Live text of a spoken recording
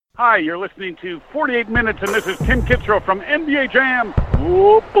Hi, you're listening to 48 Minutes, and this is Tim Kitzrow from NBA Jam.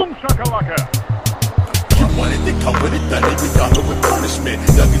 Whoa, boom shakalaka. You wanted to come with it, done it, we got it with punishment.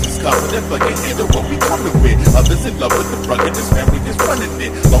 Youngest is confident, but can't handle what we coming with. Others in love with the drug and this family just running it.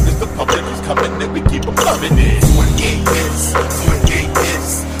 Long as the public is coming, then we keep them loving it. 28 minutes, 28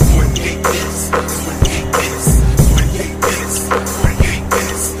 minutes, 28 minutes, 28 minutes, 28 minutes, 28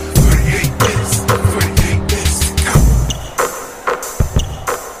 minutes, 28 minutes, 28 minutes, go.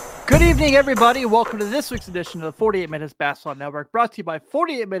 Good evening, everybody. Welcome to this week's edition of the 48 Minutes Basketball Network, brought to you by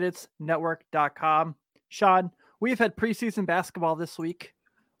 48minutesnetwork.com. Sean, we've had preseason basketball this week.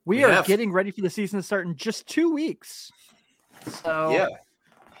 We are getting ready for the season to start in just 2 weeks. So,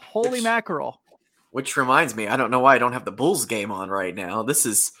 holy mackerel. Which reminds me, I don't know why I don't have the Bulls game on right now. This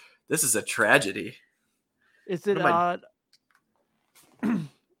is a tragedy. Is it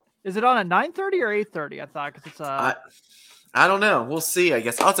is it on at 9:30 or 8:30? I thought because it's I don't know. We'll see, I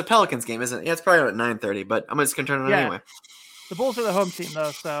guess. Oh, it's a Pelicans game, isn't it? Yeah, it's probably at 9:30, but I'm just going to turn it on anyway. The Bulls are the home team,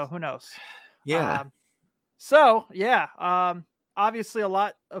 though, so who knows? Yeah. Obviously a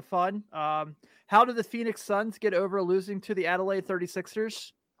lot of fun. How did the Phoenix Suns get over losing to the Adelaide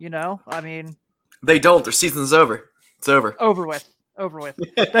 36ers? They don't. Their season's over. It's over. Over with.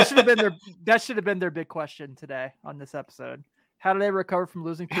 That should have been their big question today on this episode. How do they recover from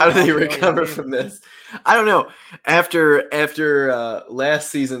losing? How do they recover from this? I don't know. After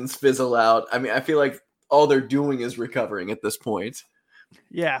last season's fizzle out, I feel like all they're doing is recovering at this point.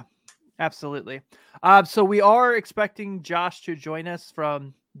 Yeah, absolutely. So we are expecting Josh to join us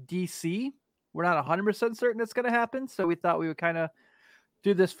from DC. We're not 100% certain it's going to happen, so we thought we would kind of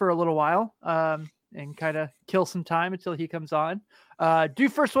do this for a little while and kind of kill some time until he comes on. Do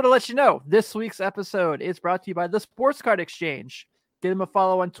first want to let you know this week's episode is brought to you by the Sports Card Exchange. Give them a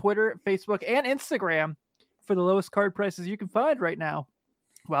follow on Twitter, Facebook, and Instagram for the lowest card prices you can find right now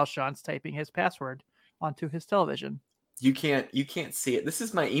while Sean's typing his password onto his television. You can't see it. This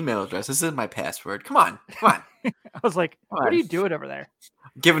is my email address. This is my password. Come on. I was like, what are you doing over there?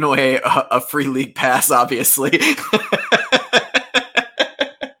 Giving away a free league pass, obviously.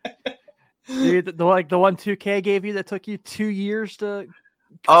 Dude, the one 2K gave you that took you 2 years to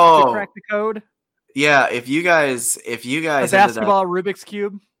crack the code. Yeah, if you guys a basketball Rubik's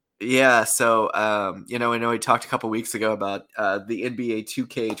Cube. Yeah, so I know we talked a couple weeks ago about the NBA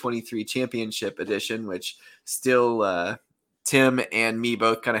 2K23 Championship Edition, which still Tim and me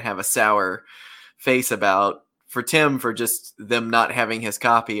both kind of have a sour face about. For Tim, for just them not having his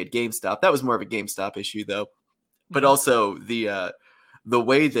copy at GameStop. That was more of a GameStop issue, though. But also the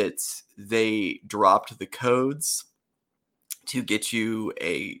way that they dropped the codes to get you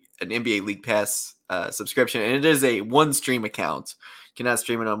an NBA League Pass subscription, and it is a one stream account. You cannot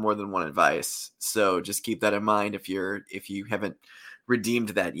stream it on more than one device. So just keep that in mind if you haven't redeemed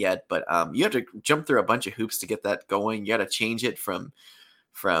that yet. But you have to jump through a bunch of hoops to get that going. You got to change it from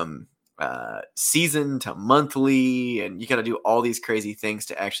season to monthly, and you got to do all these crazy things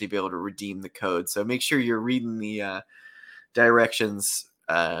to actually be able to redeem the code. So make sure you're reading the directions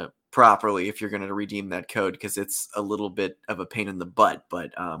properly if you're going to redeem that code, because it's a little bit of a pain in the butt.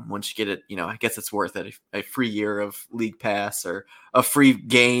 But once you get it, I guess it's worth it. A free year of League Pass or a free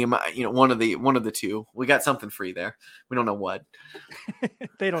game, one of the two. We got something free there. We don't know what.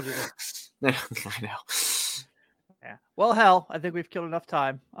 They don't either. I know. Yeah. Well, hell, I think we've killed enough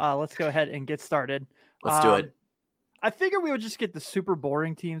time. Let's go ahead and get started. Let's do it. I figure we would just get the super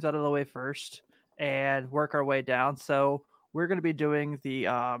boring teams out of the way first and work our way down. So we're going to be doing the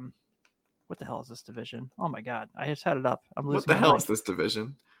what the hell is this division? Oh my God, I just had it up. I'm losing. What the hell is this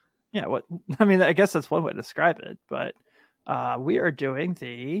division? Yeah, I guess that's one way to describe it. But we are doing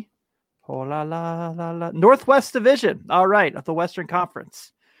the Northwest Division. All right, of the Western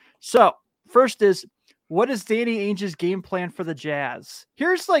Conference. So first is, what is Danny Ainge's game plan for the Jazz?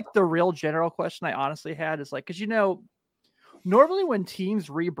 Here's the real general question I honestly had is because normally when teams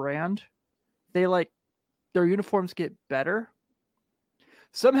rebrand, they their uniforms get better.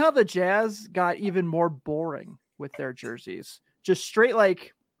 Somehow the Jazz got even more boring with their jerseys. Just straight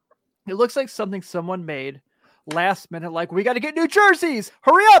it looks like something someone made last minute, we got to get new jerseys.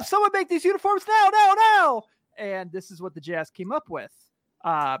 Hurry up, someone make these uniforms now. And this is what the Jazz came up with.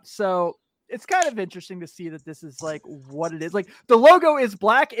 So it's kind of interesting to see that this is what it is. The logo is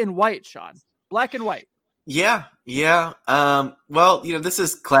black and white, Sean. Black and white. Yeah. Well, this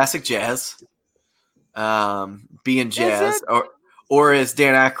is classic Jazz. Being Jazz, or as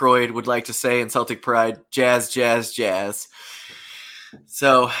Dan Aykroyd would like to say in Celtic Pride, Jazz.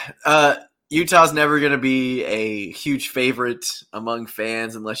 So Utah's never going to be a huge favorite among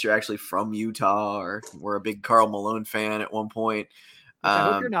fans unless you're actually from Utah or were a big Karl Malone fan at one point.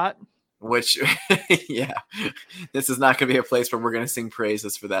 I hope you're not. Which, yeah, this is not going to be a place where we're going to sing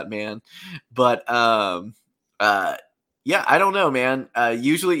praises for that man. But, yeah, I don't know, man.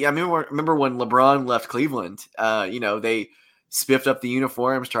 Usually, I remember when LeBron left Cleveland, they spiffed up the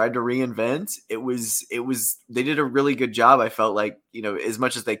uniforms, tried to reinvent. They did a really good job. I felt like, as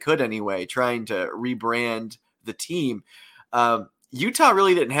much as they could anyway, trying to rebrand the team. Utah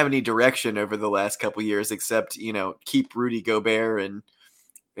really didn't have any direction over the last couple years, except, keep Rudy Gobert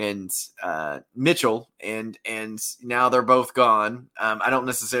and Mitchell, and now they're both gone. I don't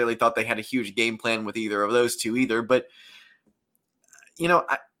necessarily thought they had a huge game plan with either of those two either, but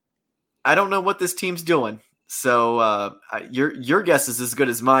I don't know what this team's doing. So your guess is as good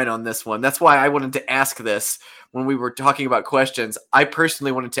as mine on this one. That's why I wanted to ask this when we were talking about questions. I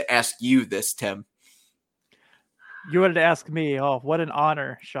personally wanted to ask you this, Tim. You wanted to ask me. Oh, what an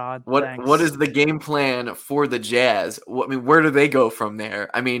honor, Sean. What is the game plan for the Jazz? Where do they go from there?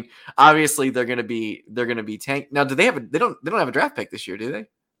 I mean, obviously they're going to be tanked. Now, they don't have a draft pick this year, do they?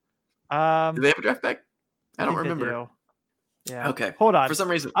 Do they have a draft pick? I don't remember. Yeah. Okay. Hold on. For some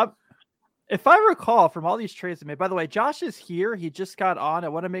reason. If I recall from all these trades they made, by the way, Josh is here. He just got on. I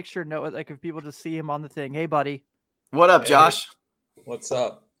want to make sure if people just see him on the thing. Hey, buddy. What up, Josh? What's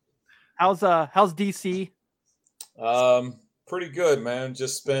up? How's DC? Pretty good, man.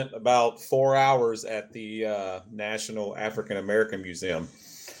 Just spent about 4 hours at the National African American Museum.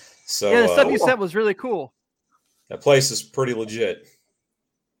 So yeah, the stuff you said was really cool. That place is pretty legit.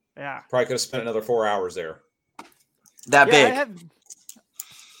 Yeah. Probably could have spent another 4 hours there. That big.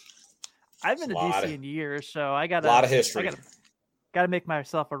 I haven't been to DC in years, so I got a lot of history. Got to make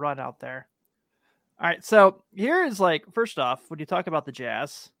myself a run out there. All right, so here is first off, when you talk about the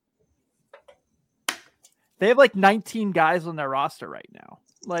Jazz, they have 19 guys on their roster right now.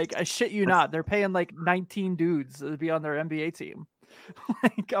 I shit you not, they're paying 19 dudes to be on their NBA team.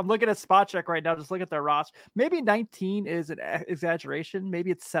 I'm looking at Spot Check right now. Just look at their roster. Maybe 19 is an exaggeration.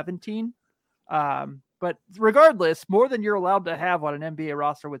 Maybe it's 17. But regardless, more than you're allowed to have on an NBA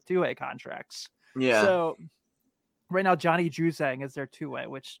roster with two-way contracts. Yeah. So right now, Johnny Juzang is their two-way,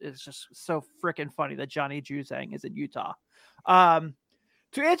 which is just so freaking funny that Johnny Juzang is in Utah.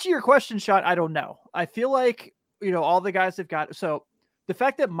 To answer your question, Sean, I don't know. I feel like, all the guys have got. So the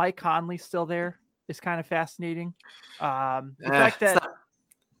fact that Mike Conley's still there is kind of fascinating. The fact that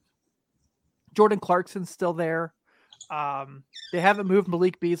Jordan Clarkson's still there. They haven't moved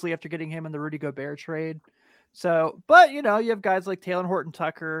Malik Beasley after getting him in the Rudy Gobert trade. So, but you have guys like Taylor Horton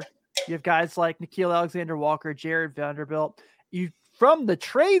Tucker. You have guys like Nickeil Alexander-Walker, Jared Vanderbilt. From the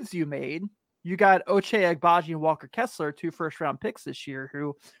trades you made, you got Ochai Agbaji and Walker Kessler, 2 first-round picks this year,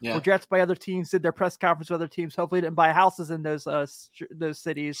 who were drafted by other teams, did their press conference with other teams, hopefully didn't buy houses in those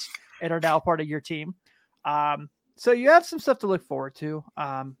cities, and are now part of your team. So you have some stuff to look forward to.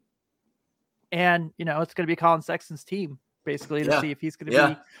 And, it's going to be Colin Sexton's team, basically, to see if he's going to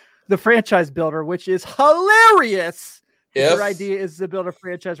be the franchise builder, which is hilarious. Your idea is to build a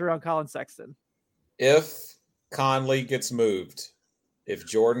franchise around Colin Sexton. If Conley gets moved, if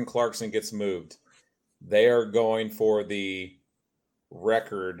Jordan Clarkson gets moved, they are going for the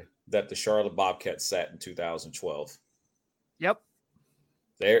record that the Charlotte Bobcats set in 2012. Yep.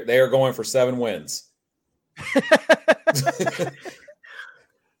 They are going for 7 wins.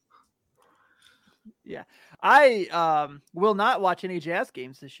 Yeah. I will not watch any Jazz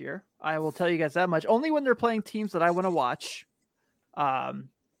games this year. I will tell you guys that much. Only when they're playing teams that I want to watch.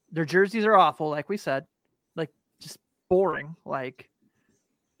 Their jerseys are awful, like we said. Just boring.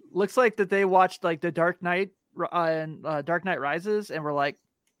 Looks like that they watched the Dark Knight and Dark Knight Rises and were like,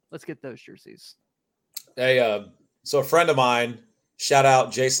 let's get those jerseys. Hey, so a friend of mine, shout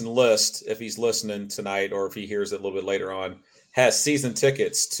out Jason List, if he's listening tonight or if he hears it a little bit later on, has season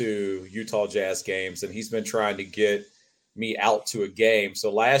tickets to Utah Jazz games, and he's been trying to get me out to a game.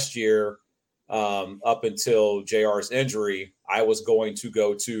 So last year, up until JR's injury, I was going to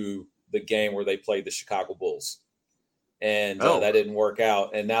go to the game where they played the Chicago Bulls. And that didn't work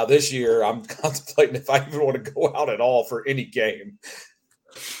out. And now this year, I'm contemplating if I even want to go out at all for any game.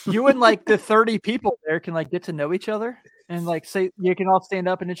 You and the 30 people there can get to know each other and say you can all stand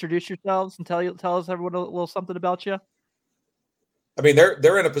up and introduce yourselves and tell us everyone a little something about you. I mean,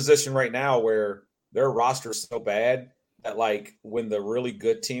 they're in a position right now where their roster is so bad that when the really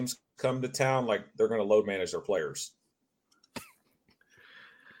good teams come to town, they're going to load manage their players.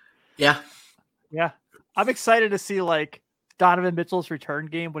 Yeah. Yeah. I'm excited to see Donovan Mitchell's return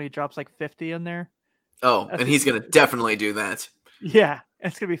game when he drops 50 in there. Oh, and he's going to definitely do that. Yeah,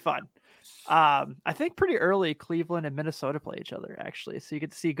 it's going to be fun. I think pretty early Cleveland and Minnesota play each other, actually. So you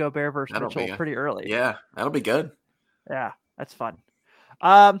get to see Gobert versus Mitchell pretty early. Yeah, that'll be good. Yeah, that's fun.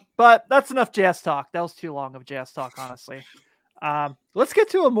 But that's enough Jazz talk. That was too long of Jazz talk, honestly. Let's get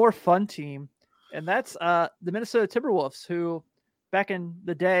to a more fun team, and that's the Minnesota Timberwolves, who back in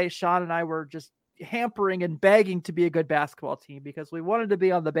the day, Sean and I were just hampering and begging to be a good basketball team because we wanted to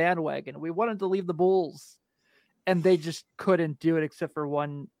be on the bandwagon. We wanted to leave the Bulls, and they just couldn't do it except for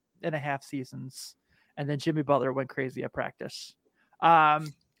 1.5 seasons. And then Jimmy Butler went crazy at practice.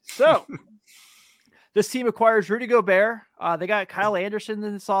 So this team acquires Rudy Gobert. They got Kyle Anderson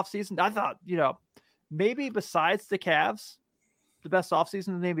in this offseason. I thought, maybe besides the Cavs, the best offseason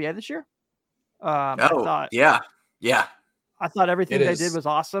in the NBA this year. Yeah. I thought everything they did was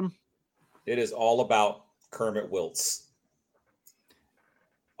awesome. It is all about Kermit Wiltz.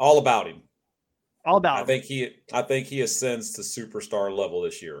 All about him. All about him. I think he ascends to superstar level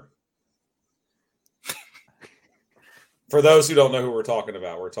this year. For those who don't know who we're talking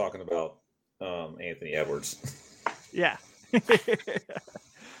about Anthony Edwards. Yeah.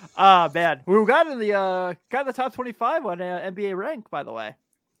 Man, we got in the top 25 on NBA rank, by the way.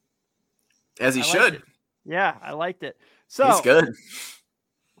 As he should. Yeah, I liked it. So he's good.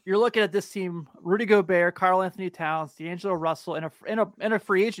 You're looking at this team: Rudy Gobert, Karl Anthony Towns, D'Angelo Russell, in a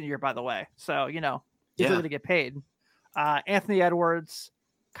free agent year, by the way. So he's going to get paid. Anthony Edwards,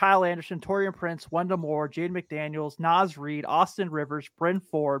 Kyle Anderson, Taurean Prince, Wendell Moore, Jaden McDaniels, Naz Reid, Austin Rivers, Bryn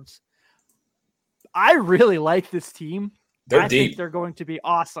Forbes. I really like this team. They're I deep. think they're going to be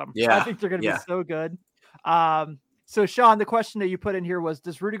awesome. Yeah. I think they're going to be so good. So, Sean, the question that you put in here was,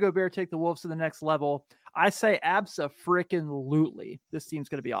 does Rudy Gobert take the Wolves to the next level? I say abso-freaking-lutely. This team's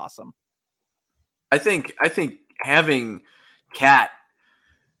going to be awesome. I think having Cat,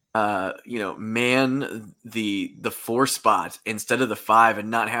 man the 4 spot instead of the 5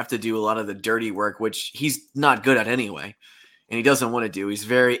 and not have to do a lot of the dirty work, which he's not good at anyway, and he doesn't want to do. He's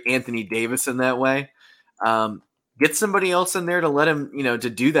very Anthony Davis in that way. Get somebody else in there to let him, to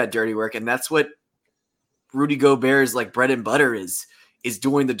do that dirty work, and that's what Rudy Gobert's like bread and butter is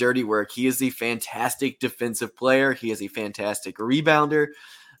doing the dirty work. He is a fantastic defensive player. He is a fantastic rebounder.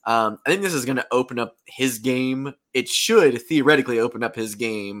 I think this is going to open up his game. It should theoretically open up his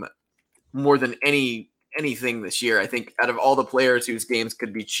game more than anything this year. I think out of all the players whose games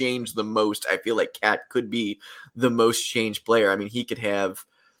could be changed the most, I feel like Cat could be the most changed player. I mean, he could have,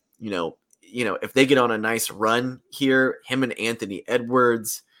 if they get on a nice run here, him and Anthony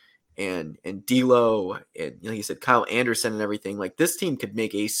Edwards and D'Lo and like you said, Kyle Anderson and everything, like this team could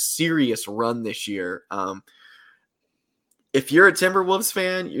make a serious run this year. If you're a Timberwolves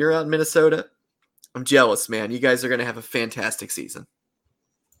fan, you're out in Minnesota, I'm jealous, man. You guys are going to have a fantastic season.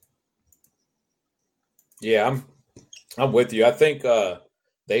 Yeah, I'm with you. I think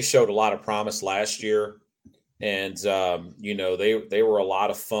they showed a lot of promise last year, and they were a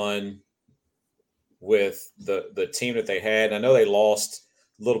lot of fun with the team that they had. I know they lost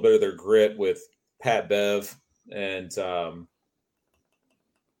a little bit of their grit with Pat Bev, and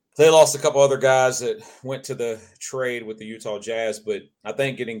they lost a couple other guys that went to the trade with the Utah Jazz. But I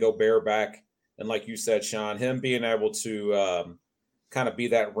think getting Gobert back, and like you said, Sean, him being able to kind of be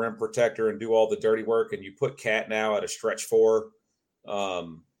that rim protector and do all the dirty work, and you put Cat now at a stretch 4,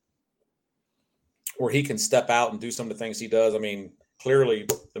 where he can step out and do some of the things he does. I mean, clearly,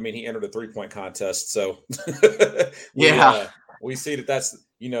 he entered a 3-point contest, so we see that's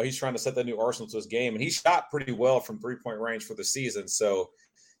he's trying to set that new arsenal to his game, and he shot pretty well from 3-point range for the season. So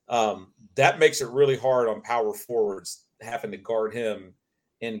that makes it really hard on power forwards having to guard him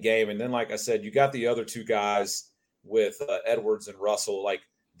in game. And then, like I said, you got the other 2 guys with Edwards and Russell. Like,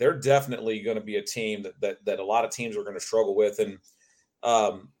 they're definitely going to be a team that a lot of teams are going to struggle with. And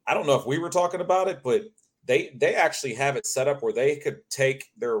I don't know if we were talking about it, but they actually have it set up where they could take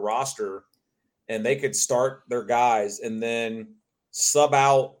their roster and they could start their guys and then sub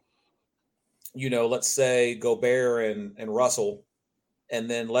out, let's say Gobert and Russell, and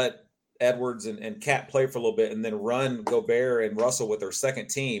then let Edwards and Cat play for a little bit and then run Gobert and Russell with their second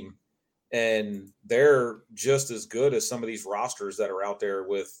team. And they're just as good as some of these rosters that are out there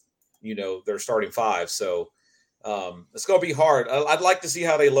with, their starting 5. So it's going to be hard. I'd like to see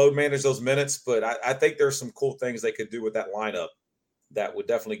how they load manage those minutes, but I think there's some cool things they could do with that lineup that would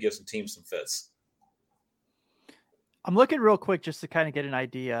definitely give some teams some fits. I'm looking real quick just to kind of get an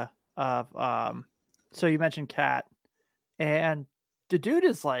idea of, so you mentioned Cat, and the dude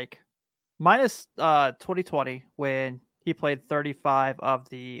is like minus 2020 when he played 35 of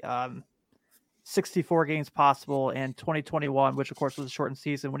the 64 games possible, and 2021, which of course was a shortened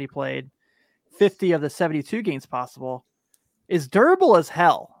season, when he played 50 of the 72 games possible, is durable as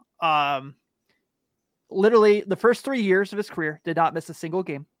hell. Literally the first 3 years of his career did not miss a single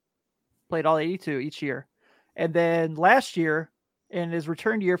game, played all 82 each year. And then last year in his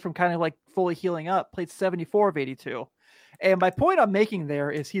return year from kind of like fully healing up, played 74 of 82. And my point I'm making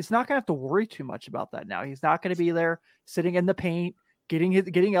there is he's not going to have to worry too much about that now. He's not going to be there sitting in the paint,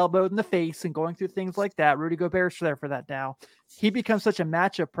 getting elbowed in the face and going through things like that. Rudy Gobert's there for that now. He becomes such a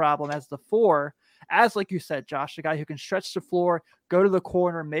matchup problem as the 4, as like you said, Josh, the guy who can stretch the floor, go to the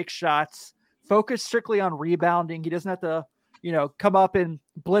corner, make shots, focus strictly on rebounding. He doesn't have to, come up and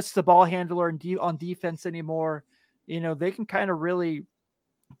blitz the ball handler and on defense anymore. They can kind of really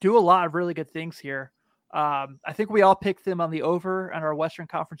do a lot of really good things here. I think we all picked them on the over on our Western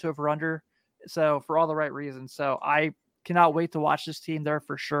Conference over-under. So for all the right reasons. So I cannot wait to watch this team. They're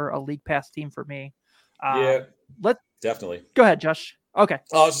for sure a league pass team for me. Definitely. Go ahead, Josh. Okay.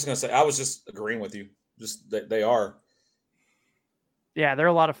 Oh, I was just going to say, I was just agreeing with you. Just that they are. Yeah, they're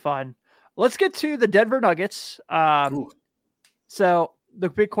a lot of fun. Let's get to the Denver Nuggets. So the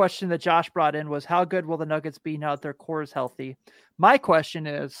big question that Josh brought in was, how good will the Nuggets be now that their core is healthy? My question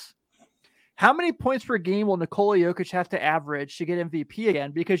is, how many points per game will Nikola Jokic have to average to get MVP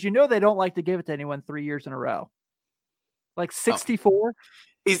again? Because they don't like to give it to anyone 3 years in a row. Like 64?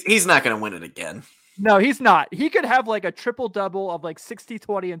 He's not going to win it again. No, he's not. He could have like a triple-double of like 60,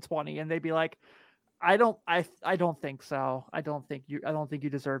 20, and 20, and they'd be like, I don't think so. I don't think you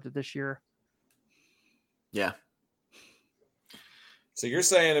deserved it this year. Yeah. So you're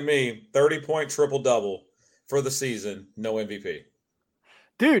saying to me, 30-point triple-double for the season, no MVP.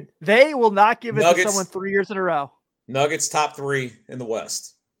 Dude, they will not give it to someone 3 years in a row. Nuggets top 3 in the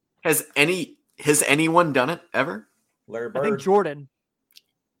West. Has anyone done it ever? Larry Bird. I think Jordan.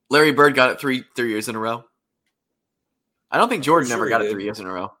 Larry Bird got it three years in a row. I don't think Jordan ever got it 3 years in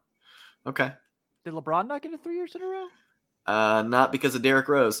a row. Okay. Did LeBron not get it 3 years in a row? Not because of Derrick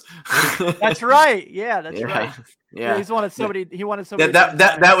Rose. That's right. Yeah, that's right. Yeah. He wanted somebody.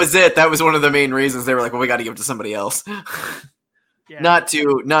 That was it. That was one of the main reasons they were like, well, we got to give it to somebody else. Yeah. Not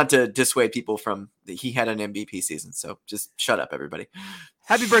to dissuade people from he had an MVP season. So just shut up, everybody.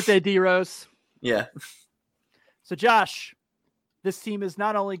 Happy birthday, D Rose. Yeah. So Josh, this team is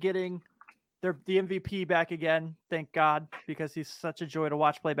not only getting the MVP back again, thank God, because he's such a joy to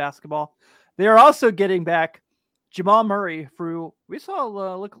watch play basketball. They are also getting back Jamal Murray through. We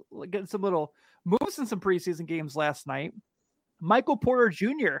saw getting some little moves in some preseason games last night. Michael Porter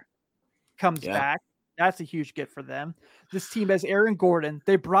Jr. comes back. That's a huge get for them. This team has Aaron Gordon.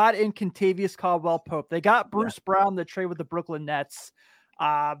 They brought in Kentavious Caldwell-Pope. They got Bruce Brown, the trade with the Brooklyn Nets.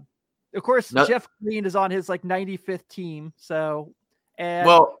 Of course, Jeff Green is on his 95th team. So, let's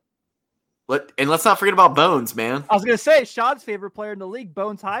not forget about Bones, man. I was gonna say Sean's favorite player in the league,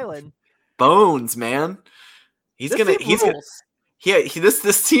 Bones Highland. Bones, man. This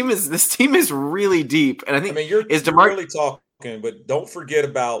team is really deep, and I think you're really talking, but don't forget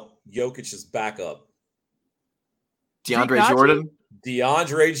about Jokic's backup. DeAndre Jordan.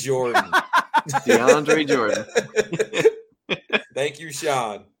 Thank you,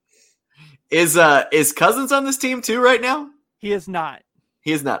 Sean. Is Cousins on this team too right now? He is not.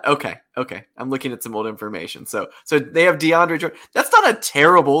 He is not. Okay. I'm looking at some old information. So they have DeAndre Jordan. That's not a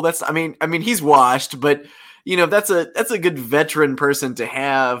terrible. I mean he's washed, but that's a good veteran person to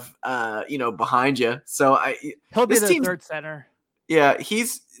have behind you. So he'll be the third center. Yeah,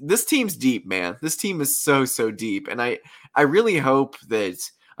 this team's deep, man. This team is so deep, and I really hope that.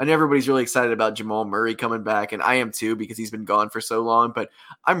 I know everybody's really excited about Jamal Murray coming back, and I am too because he's been gone for so long. But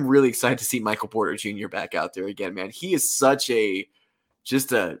I'm really excited to see Michael Porter Jr. back out there again, man. He is he's such a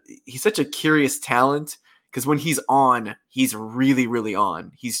curious talent because when he's on, he's really, really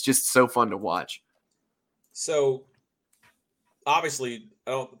on. He's just so fun to watch. So obviously,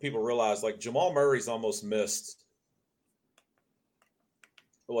 I don't think people realize Jamal Murray's almost missed.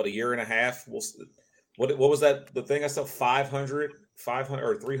 What, a year and a half? What was that? The thing I said, 500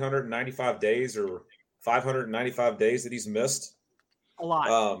 or 395 days or 595 days that he's missed. A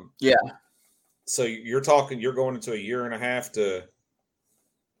lot. Yeah. So you're going into a year and a half to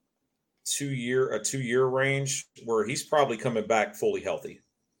 2 year range where he's probably coming back fully healthy.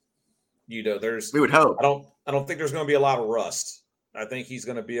 We would hope. I don't think there's going to be a lot of rust. I think he's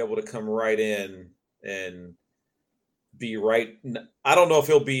going to be able to come right in and be right. I don't know if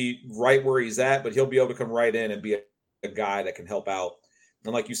he'll be right where he's at, but he'll be able to come right in and be a guy that can help out.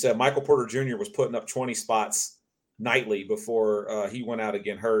 And like you said, Michael Porter Jr. was putting up 20 spots nightly before he went out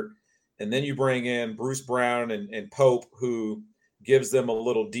again hurt. And then you bring in Bruce Brown and Pope, who gives them a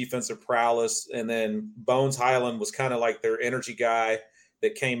little defensive prowess. And then Bones Highland was kind of like their energy guy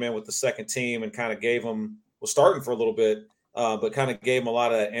that came in with the second team and kind of was starting for a little bit, but kind of gave them a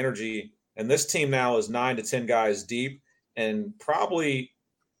lot of energy. And this team now is 9 to 10 guys deep and probably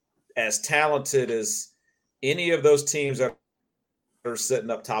as talented as any of those teams that are sitting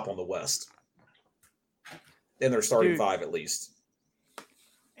up top on the West. In their starting five, at least.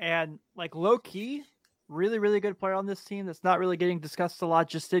 And like low key, really, really good player on this team that's not really getting discussed a lot.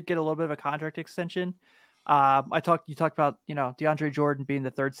 Just did get a little bit of a contract extension. You talked about, DeAndre Jordan being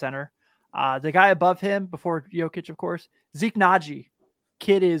the third center. The guy above him before Jokic, of course, Zeke Naji.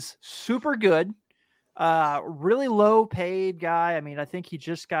 Kid is super good. Really low paid guy. I mean, I think he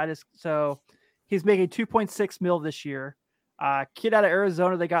just got he's making 2.6 mil this year. Kid out of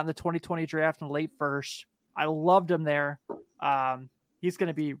Arizona, they got in the 2020 draft in late first. I loved him there. He's going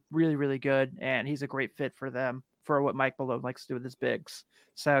to be really, really good, and he's a great fit for them for what Mike Malone likes to do with his bigs.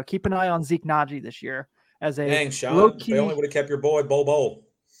 So keep an eye on Zeke Naji this year as a Dang, Sean, low-key... they only would have kept your boy Bol.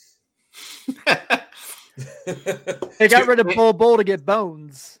 They got rid of Bol to get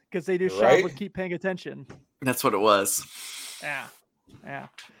Bones because they knew Sean Right? would keep paying attention. That's what it was. Yeah.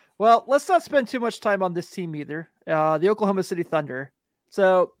 Well, let's not spend too much time on this team either. The Oklahoma City Thunder.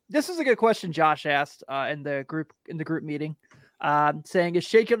 So this is a good question Josh asked in the group meeting, saying, is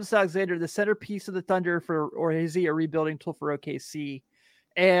Shai Gilgeous-Alexander the centerpiece of the Thunder or is he a rebuilding tool for OKC?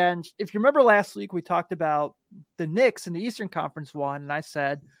 And if you remember last week, we talked about the Knicks in the Eastern Conference won, and I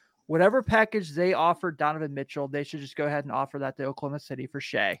said, whatever package they offered Donovan Mitchell, they should just go ahead and offer that to Oklahoma City for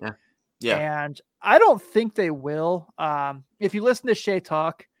Shai. Yeah. And I don't think they will. If you listen to Shai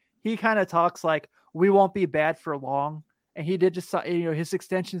talk, he kind of talks like, we won't be bad for long. And he did just, his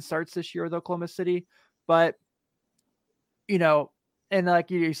extension starts this year with Oklahoma City. But, and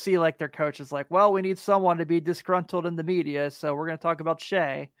like you see like their coach is like, well, we need someone to be disgruntled in the media. So we're going to talk about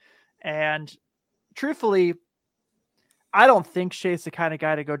Shai. And truthfully, I don't think Shai's the kind of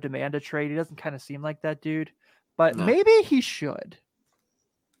guy to go demand a trade. He doesn't kind of seem like that dude, but maybe he should.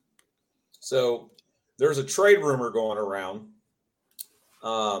 So there's a trade rumor going around.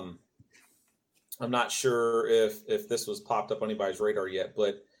 I'm not sure if this was popped up on anybody's radar yet,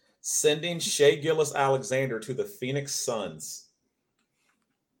 but sending Shai Gilgeous-Alexander to the Phoenix Suns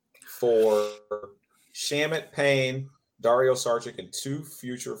for Shamet Payne, Dario Saric, and 2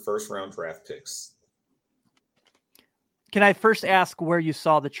 future first-round draft picks. Can I first ask where you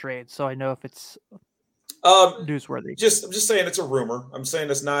saw the trade so I know if it's newsworthy? I'm just saying it's a rumor. I'm saying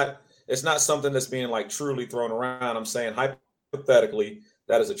it's not something that's being like truly thrown around. I'm saying hypothetically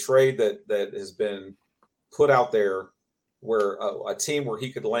that is a trade that has been put out there where a team where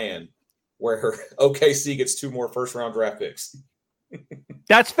he could land, where OKC gets 2 more first-round draft picks.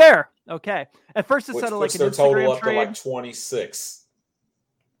 That's fair. Okay. At first it Which sounded like puts an their Instagram total up trade. to like 26.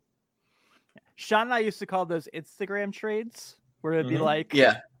 Sean and I used to call those Instagram trades where it'd be like,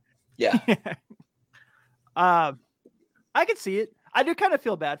 Yeah. I could see it. I do kind of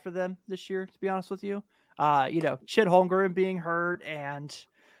feel bad for them this year, to be honest with you. Chet Holmgren being hurt, and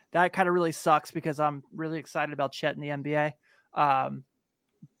that kind of really sucks because I'm really excited about Chet in the NBA.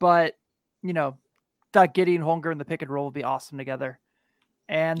 But Giddey and Holmgren in the pick and roll will be awesome together.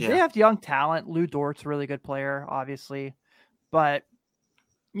 And they have young talent. Lou Dort's a really good player, obviously. But,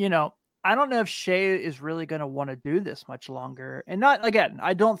 I don't know if Shai is really going to want to do this much longer. And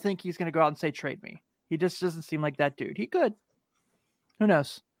I don't think he's going to go out and say, trade me. He just doesn't seem like that dude. He could. Who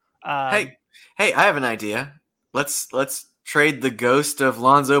knows? Hey, I have an idea. Let's trade the ghost of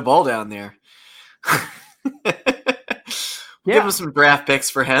Lonzo Ball down there. Give him some draft picks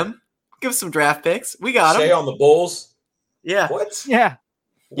for him. Give us some draft picks. We got him. Shai on the Bulls. Yeah. What? Yeah.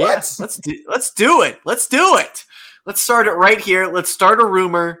 What? Yes. Let's do it. Let's do it. Let's start it right here. Let's start a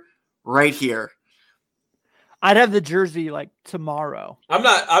rumor right here. I'd have the jersey like tomorrow. I'm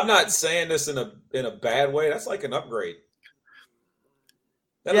not saying this in a bad way. That's like an upgrade.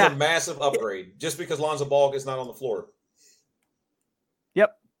 That is a massive upgrade just because Lonzo Ball is not on the floor.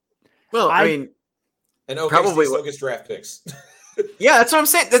 Yep. Well, I mean, and OKC probably still gets draft picks. Yeah, that's what I'm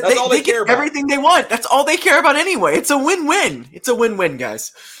saying. That's all they care get everything they want. That's all they care about anyway. It's a win-win. It's a win-win,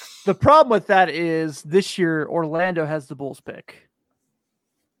 guys. The problem with that is this year Orlando has the Bulls pick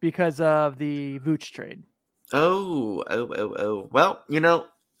because of the Vooch trade. Oh. Well,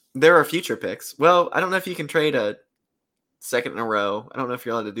 there are future picks. Well, I don't know if you can trade a second in a row. I don't know if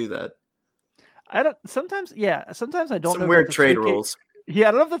you're allowed to do that. Sometimes I don't know. Some weird trade rules. Yeah,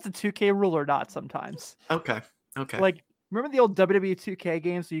 I don't know if that's a 2K rule or not sometimes. Okay. Like, remember the old WWE 2K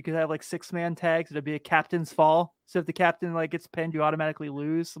games so you could have like 6-man tags? It'd be a captain's fall. So if the captain like gets pinned, you automatically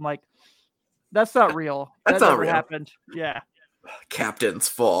lose. I'm like, that's not real. That's that not never real. happened. Yeah. Captain's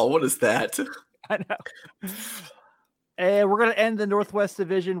fall. What is that? I know. And we're going to end the Northwest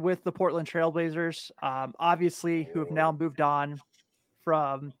Division with the Portland Trailblazers, obviously, who have now moved on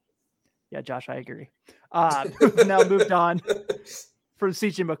from. Yeah, Josh, I agree. Who have now moved on from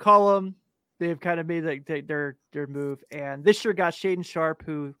CJ McCollum, They've kind of made their move, and this year got Shaden Sharp,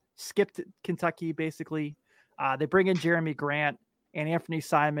 who skipped Kentucky basically. They bring in Jeremy Grant, and Anthony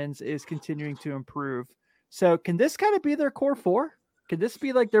Simons is continuing to improve. So can this kind of be their core four? Could this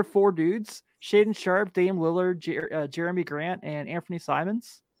be like their four dudes? Shaden Sharp, Dame Lillard, Jeremy Grant, and Anthony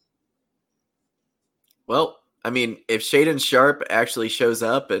Simons? Well, I mean, if Shaden Sharp actually shows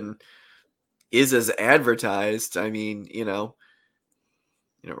up and is as advertised, I mean,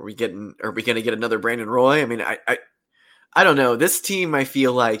 are we going to get another Brandon Roy? I mean, I don't know. This team, I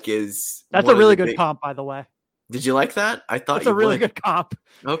feel like that's a really good comp, by the way. Did you like that? I thought it's a really good comp.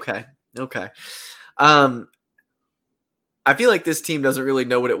 Okay. I feel like this team doesn't really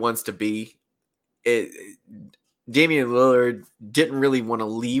know what it wants to be. Damian Lillard didn't really want to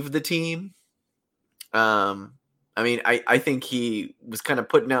leave the team. I mean, I think he was kind of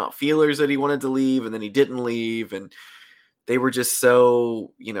putting out feelers that he wanted to leave, and then he didn't leave, and they were just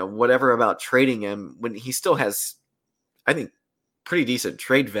so, whatever about trading him when he still has, I think, pretty decent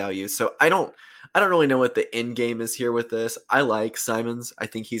trade value. So I don't really know what the end game is here with this. I like Simons. I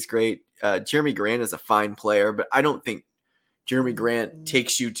think he's great. Jeremy Grant is a fine player, but I don't think Jeremy Grant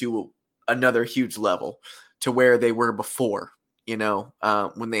takes you to another huge level to where they were before,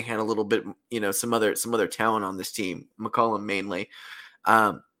 when they had a little bit, some other talent on this team, McCollum mainly.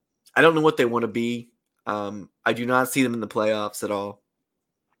 I don't know what they want to be. I do not see them in the playoffs at all.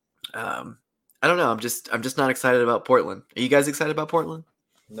 I don't know. I'm just not excited about Portland. Are you guys excited about Portland?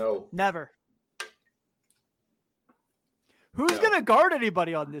 No. Never. Who's going to guard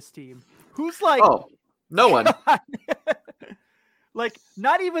anybody on this team? Who's like... Oh, no one. Like,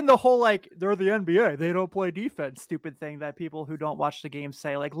 not even the whole, like, they're the NBA, they don't play defense, stupid thing that people who don't watch the game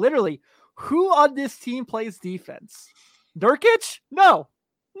say. Like, literally, who on this team plays defense? Nurkic? No.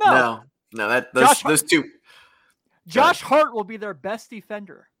 Those two. Josh Hart will be their best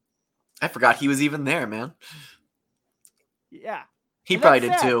defender. I forgot he was even there, man. Yeah. He probably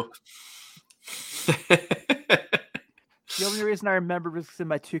did too. The only reason I remember was in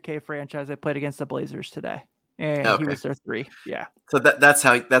my 2K franchise, I played against the Blazers today. And he was their 3. Yeah. So that's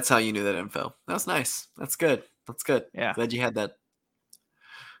how you knew that info. That was nice. That's good. Yeah. Glad you had that.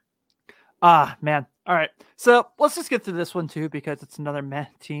 Man. All right. So let's just get to this one too, because it's another meh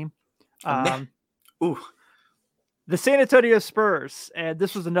team. Ooh. The San Antonio Spurs. And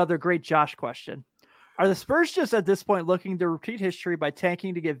this was another great Josh question. Are the Spurs just at this point looking to repeat history by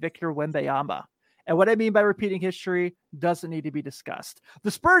tanking to get Victor Wembanyama? And what I mean by repeating history doesn't need to be discussed. The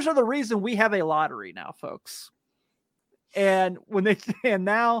Spurs are the reason we have a lottery now, folks. And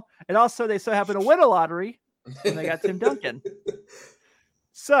also they so happen to win a lottery when they got Tim Duncan.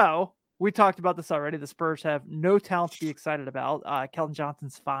 So we talked about this already. The Spurs have no talent to be excited about. Keldon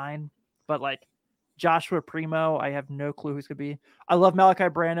Johnson's fine, but like Joshua Primo, I have no clue who's going to be. I love Malachi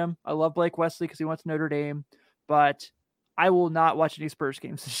Branham. I love Blake Wesley because he went to Notre Dame, but I will not watch any Spurs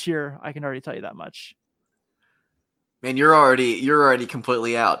games this year. I can already tell you that much. Man, you're already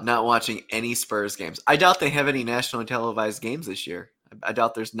completely out, not watching any Spurs games. I doubt they have any nationally televised games this year. I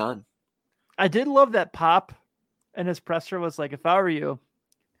doubt there's none. I did love that Pop and his presser was like, if I were you,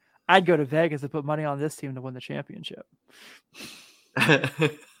 I'd go to Vegas and put money on this team to win the championship.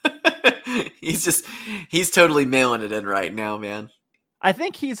 He's totally mailing it in right now, man. I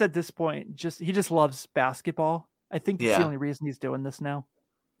think he's at this point, he just loves basketball. I think that's the only reason he's doing this now.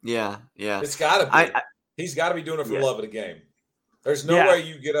 Yeah. It's got to be. He's got to be doing it for the love of the game. There's no way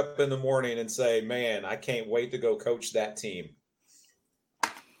you get up in the morning and say, man, I can't wait to go coach that team.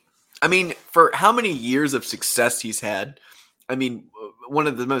 I mean, for how many years of success he's had, I mean, one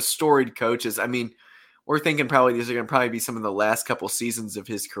of the most storied coaches. I mean, we're thinking probably these are going to probably be some of the last couple seasons of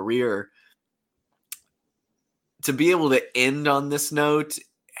his career. To be able to end on this note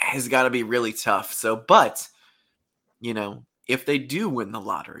has got to be really tough. So, but, if they do win the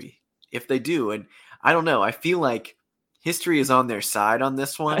lottery, and I don't know, I feel like history is on their side on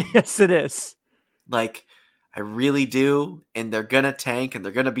this one. Yes, it is. Like, I really do. And they're going to tank and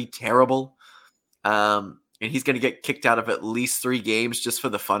they're going to be terrible. And he's going to get kicked out of at least 3 games just for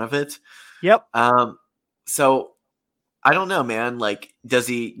the fun of it. Yep. So I don't know, man. Like, does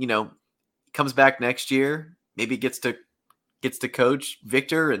he, comes back next year, maybe gets to coach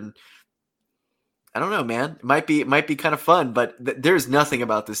Victor, and I don't know, man. It might be kind of fun, but there's nothing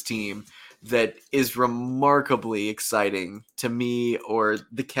about this team that is remarkably exciting to me or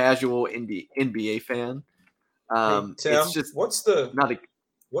the casual NBA fan. Hey, Tim, it's just what's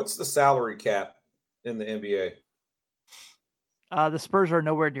the salary cap in the NBA? The Spurs are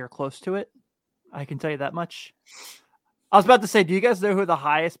nowhere near close to it. I can tell you that much. I was about to say, do you guys know who the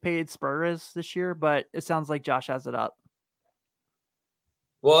highest paid Spur is this year? But it sounds like Josh has it up.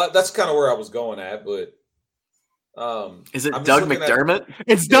 Well, that's kind of where I was going at, but Is it I'm just Doug looking McDermott?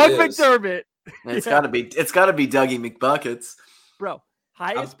 It's Doug is. McDermott. It's Yeah. gotta be Dougie McBuckets. Bro,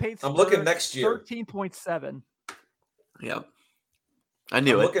 highest paid I'm looking scorer, next year. 13.7. Yep. I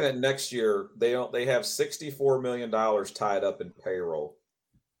knew I'm it. looking at next year. They have $64 million tied up in payroll.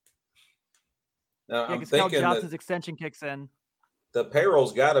 Now Yeah, I'm because Cal thinking Johnson's that extension kicks in. the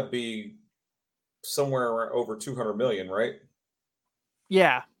payroll's got to be somewhere over 200 million, right?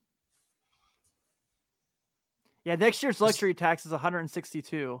 Yeah. Yeah, next year's luxury tax is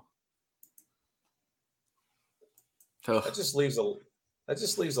 162. Oh, That just leaves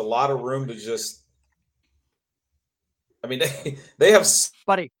a lot of room to just. I mean, they have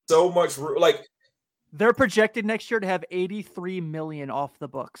Buddy, so much room. Like, they're projected next year to have 83 million off the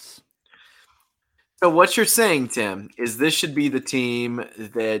books. so what you're saying, Tim, is this should be the team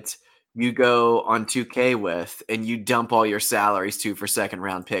that you go on 2K with and you dump all your salaries to for second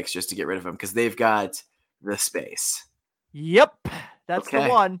round picks just to get rid of them because they've got the space. Yep, that's the Okay.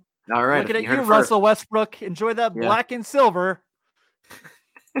 one. All right. Looking at heard you, it Russell Westbrook. Enjoy that Yeah. black and silver.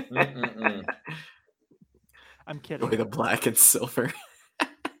 mm-mm-mm. I'm first. kidding. With the black and silver.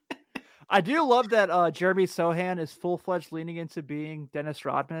 I do love that Jeremy Sohan is full-fledged leaning into being Dennis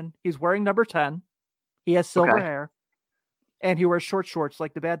Rodman. He's wearing number 10. He has silver Okay. hair. And he wears short shorts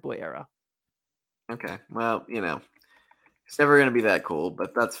like the Bad Boy era. Okay. Well, it's never going to be that cool,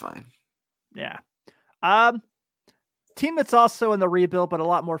 but that's fine. Yeah. Team that's also in the rebuild, but a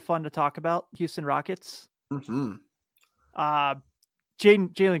lot more fun to talk about, Houston Rockets. Mm-hmm.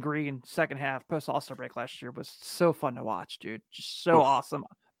 Jalen Green, second half, post All-Star break last year, was so fun to watch, dude. Just so Oof. awesome.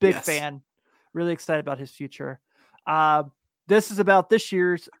 Big Yes. fan. Really excited about his future. This is about this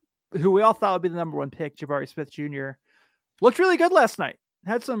year's, who we all thought would be the number one pick, Jabari Smith Jr. Looked really good last night.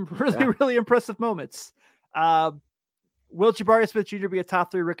 Had some really impressive moments. Will Jabari Smith Jr. be a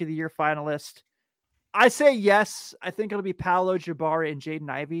top 3 Rookie of the Year finalist? I say yes. I think it'll be Paolo, Jabari, and Jaden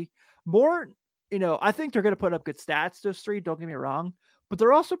Ivey. More, I think they're going to put up good stats, those three. Don't get me wrong. But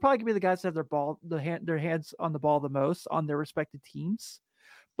they're also probably going to be the guys that have their hands on the ball the most on their respective teams.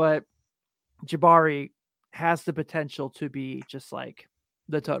 But Jabari has the potential to be just like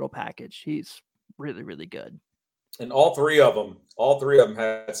the total package. He's really, really good. And all three of them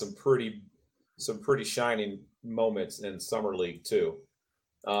had some pretty shining moments in summer league too.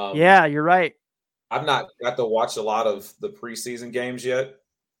 Yeah, you're right. I've not got to watch a lot of the preseason games yet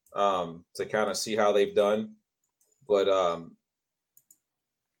to kind of see how they've done, but I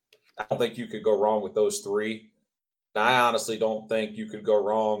don't think you could go wrong with those three. And I honestly don't think you could go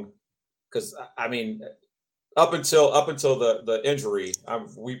wrong because I mean, up until the injury,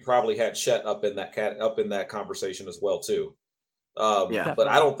 we probably had Chet up in that conversation as well too. Yeah. But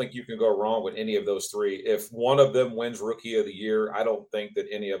I don't think you can go wrong with any of those three. If one of them wins Rookie of the Year, I don't think that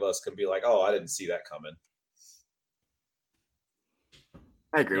any of us can be like, "Oh, I didn't see that coming."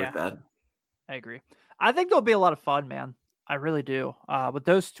 I agree with that. I agree. I think there'll be a lot of fun, man. I really do.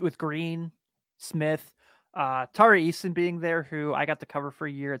 With Green, Smith, Tari Eason being there, who I got to cover for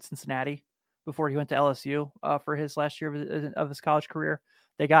a year at Cincinnati before he went to LSU for his last year of his college career.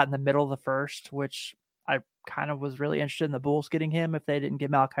 They got in the middle of the first, which I kind of was really interested in the Bulls getting him if they didn't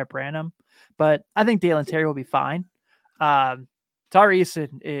get Malachi Branham. But I think Dalen Terry will be fine. Tari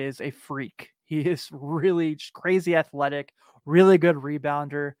Eason is a freak. He is really just crazy athletic, really good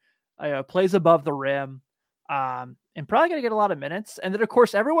rebounder, plays above the rim, and probably going to get a lot of minutes. And then, of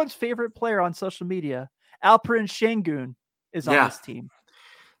course, everyone's favorite player on social media, Alperen Şengün, is on this team.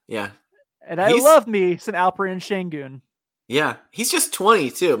 Yeah. And I love me some Alperen Şengün. Yeah, he's just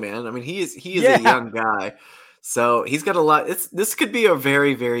 22, man. I mean, he is a young guy, so he's got a lot. This could be a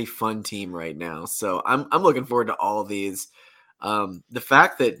very, very fun team right now. So I'm looking forward to all these. The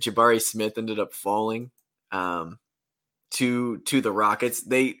fact that Jabari Smith ended up falling to the Rockets,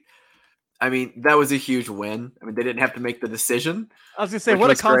 that was a huge win. I mean, they didn't have to make the decision. I was gonna say,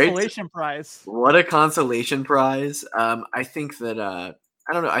 what a consolation prize! What a consolation prize! I think that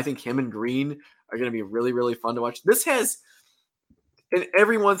I don't know. I think him and Green are going to be really, really fun to watch. This has. And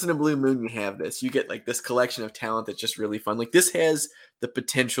every once in a blue moon, you have this. You get like this collection of talent that's just really fun. Like this has the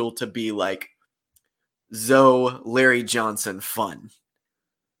potential to be like Zoe Larry Johnson fun.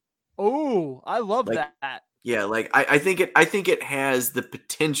 Oh, I love that. Yeah, like I think it has the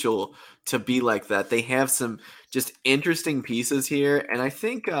potential to be like that. They have some just interesting pieces here, and I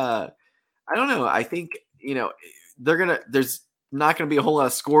think I don't know. I think there's not gonna be a whole lot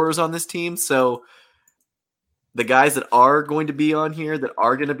of scorers on this team, so. The guys that are going to be on here that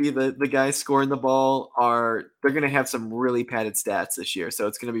are going to be the guys scoring the ball they're going to have some really padded stats this year. So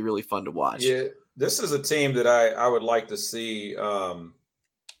it's going to be really fun to watch. Yeah, this is a team that I would like to see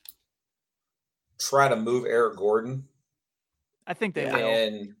try to move Eric Gordon. I think they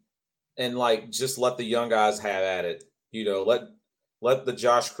will. And like just let the young guys have at it. Let the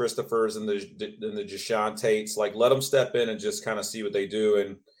Josh Christophers and the Jashawn Tates, like, let them step in and just kind of see what they do.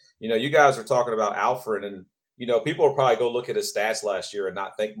 And you guys are talking about Alfred, and people will probably go look at his stats last year and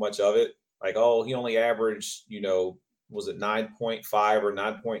not think much of it. Like, oh, he only averaged, was it 9.5 or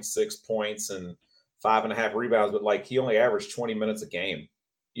 9.6 points and 5.5 rebounds, but like he only averaged 20 minutes a game.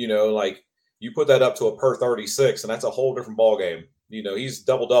 Like you put that up to a per 36, and that's a whole different ball game. He's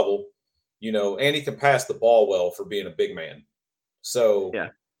double, and he can pass the ball well for being a big man. So yeah,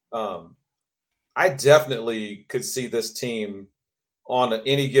 I definitely could see this team on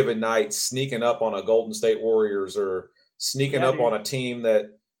any given night sneaking up on a Golden State Warriors or sneaking up on a team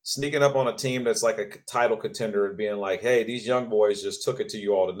that's like a title contender and being like, hey, these young boys just took it to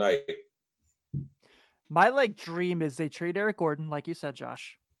you all tonight. My dream is they trade Eric Gordon, like you said,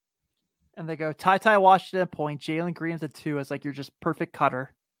 Josh, and they go Ty Washington at point, Jalen Green's at 2 as like your just perfect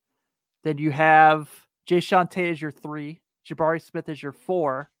cutter. Then you have Jae'Sean Tate as your 3, Jabari Smith as your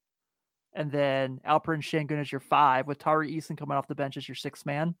 4, and then Alperen Sengun as your 5, with Tari Eason coming off the bench as your 6th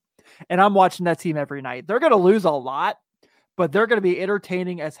man. And I'm watching that team every night. They're going to lose a lot, but they're going to be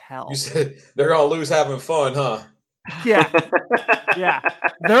entertaining as hell. You said they're going to lose having fun, huh? Yeah. Yeah.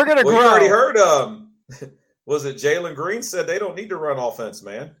 They're going to grow. You already heard was it Jalen Green said they don't need to run offense,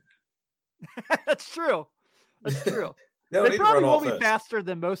 man? That's true. That's true. They probably will be faster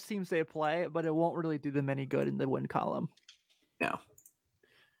than most teams they play, but it won't really do them any good in the win column. No.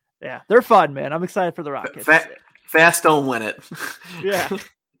 Yeah, they're fun, man. I'm excited for the Rockets. Fast don't win it. Yeah.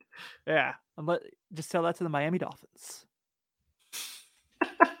 Yeah. Just tell that to the Miami Dolphins.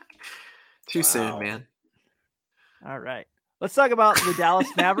 Too soon, man. All right. Let's talk about the Dallas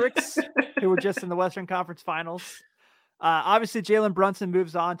Mavericks, who were just in the Western Conference Finals. Obviously, Jalen Brunson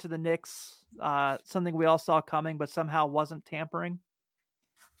moves on to the Knicks, something we all saw coming, but somehow wasn't tampering.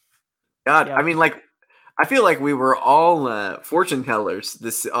 God, yeah. I mean, I feel like we were all fortune tellers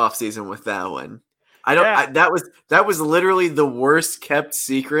this offseason with that one. That was literally the worst kept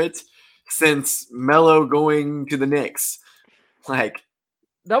secret since Melo going to the Knicks.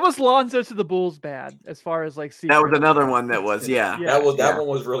 That was Lonzo to the Bulls bad as far as secret. That was another one that was, yeah. That one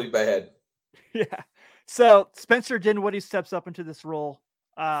was really bad. Yeah. So Spencer Dinwiddie steps up into this role.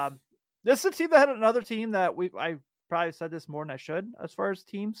 This is a team that had another team that I probably said this more than I should as far as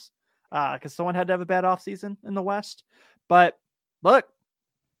teams, because someone had to have a bad offseason in the West. But look,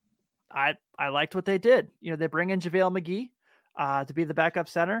 I liked what they did. They bring in JaVale McGee to be the backup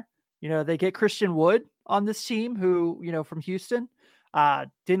center. They get Christian Wood on this team who, from Houston.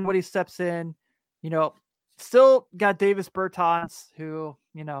 Dinwiddie steps in, still got Davis Bertans, who,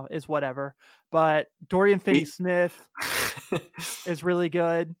 is whatever, but Dorian Finney-Smith is really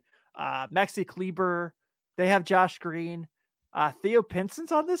good. Maxi Kleber, they have Josh Green, Theo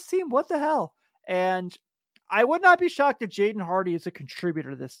Pinson's on this team. What the hell? And I would not be shocked if Jaden Hardy is a contributor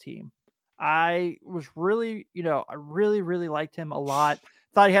to this team. I was really, I really, really liked him a lot.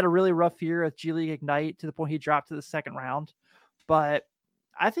 Thought he had a really rough year at G League Ignite to the point he dropped to the second round. But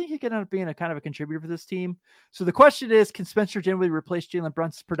I think he could end up being a kind of a contributor for this team. So the question is, can Spencer Dinwiddie replace Jalen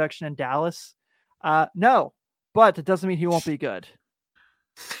Brunson's production in Dallas? No, but it doesn't mean he won't be good.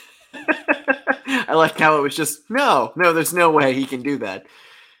 I like how it was just, no, there's no way he can do that.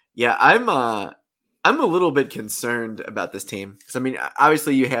 Yeah, I'm a little bit concerned about this team. Because, I mean,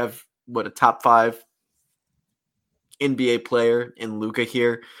 obviously you have, a top 5 NBA player in Luka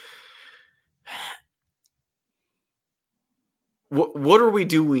here. What are we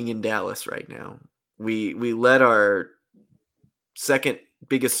doing in Dallas right now? We let our second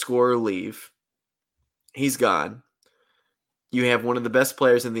biggest scorer leave. He's gone. You have one of the best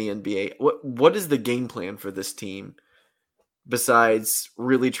players in the NBA. What is the game plan for this team besides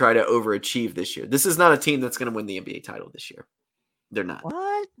really try to overachieve this year? This is not a team that's going to win the NBA title this year. They're not.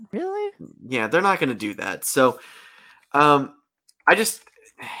 What? Really? Yeah, they're not going to do that. So,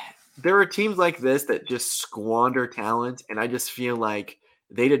 there are teams like this that just squander talent, and I just feel like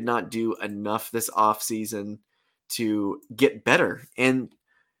they did not do enough this offseason to get better. And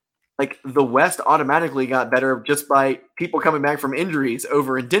the West automatically got better just by people coming back from injuries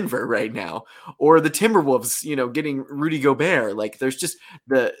over in Denver right now, or the Timberwolves, getting Rudy Gobert. There's just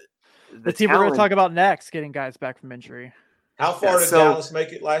the team we're going to talk about next getting guys back from injury. How far did Dallas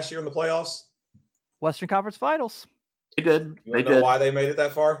make it last year in the playoffs? Western Conference Finals. They did. You want to know why they made it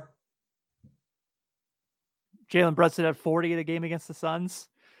that far? Jalen Brunson had 40 in a game against the Suns.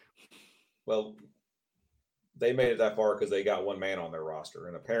 Well, they made it that far because they got one man on their roster.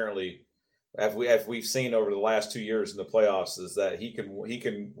 And apparently as we've seen over the last 2 years in the playoffs, is that he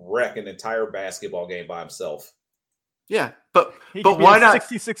can wreck an entire basketball game by himself. Yeah, but He but could be why a not?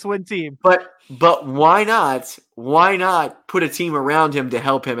 66 win team. But why not? Why not put a team around him to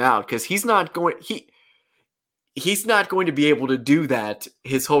help him out? Because he's not going to be able to do that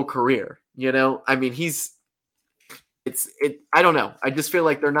his whole career. You know, I mean, I don't know. I just feel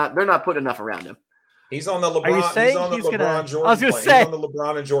like they're not putting enough around him. He's on the LeBron. Are you saying he's on the LeBron Jordan. I was going to say he's on the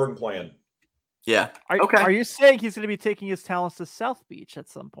LeBron and Jordan plan. Yeah. Okay. Are you saying he's going to be taking his talents to South Beach at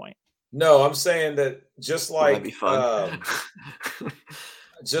some point? No, I'm saying that just like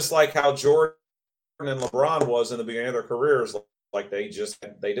just like how Jordan and LeBron was in the beginning of their careers, like they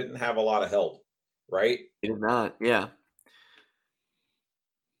didn't have a lot of help, right? They did not. Yeah.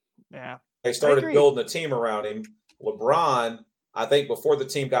 Yeah. They started building a team around him. LeBron, I think before the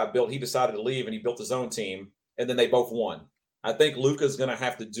team got built, he decided to leave and he built his own team, and then they both won. I think Luka's going to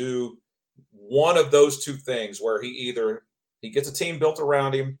have to do one of those two things where he gets a team built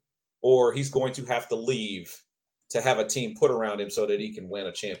around him, or he's going to have to leave to have a team put around him so that he can win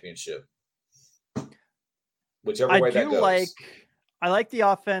a championship. Whichever way that goes. I like the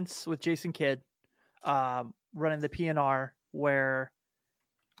offense with Jason Kidd running the PNR, where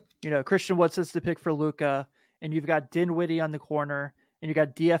Christian Wood sits to pick for Luka, and you've got Dinwiddie on the corner, and you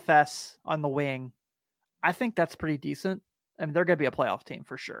got DFS on the wing. I think that's pretty decent. I mean, they're going to be a playoff team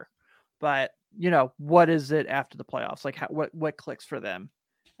for sure. But, what is it after the playoffs? Like, what clicks for them?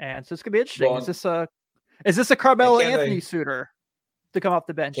 And so it's going to be interesting. Well, is this a Carmelo Anthony suitor to come off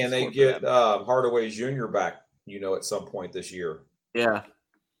the bench? Can they get Hardaway Jr. back, at some point this year? Yeah.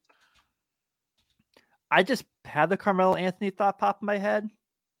 I just had the Carmelo Anthony thought pop in my head.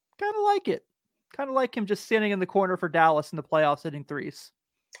 Kind of like it. Kind of like him just standing in the corner for Dallas in the playoffs hitting threes.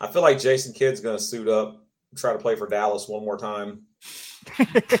 I feel like Jason Kidd's going to suit up, try to play for Dallas one more time.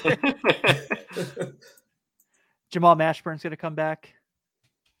 Jamal Mashburn's going to come back.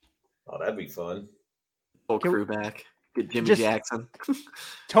 Oh, that'd be fun. Whole crew back. Get Jimmy Jackson.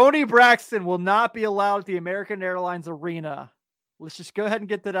 Tony Braxton will not be allowed at the American Airlines Arena. Let's just go ahead and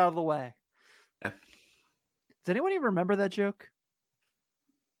get that out of the way. Yeah. Does anyone even remember that joke?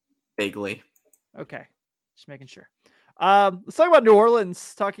 Vaguely. Okay. Just making sure. Let's talk about New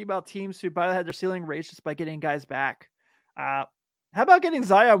Orleans, talking about teams who probably had their ceiling raised just by getting guys back. How about getting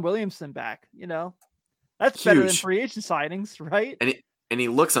Zion Williamson back? That's huge. Better than free agent signings, right? And he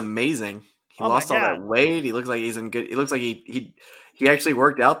looks amazing. He lost all that weight. He looks like he's in good. He looks like he actually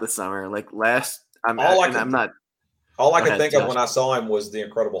worked out this summer. Like all I could think of when I saw him was the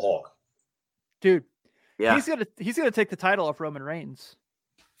Incredible Hulk. Dude, yeah, he's gonna take the title off Roman Reigns.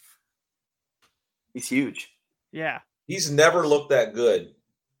 He's huge. Yeah, he's never looked that good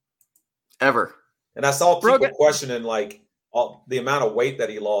ever. And I saw people questioning the amount of weight that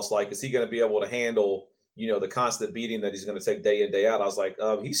he lost. Like, is he going to be able to handle the constant beating that he's going to take day in, day out? I was like,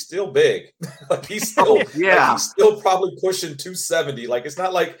 he's still big. He's still, he's still probably pushing 270. Like, it's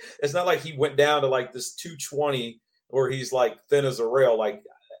not like he went down to this 220 where he's thin as a rail. Like,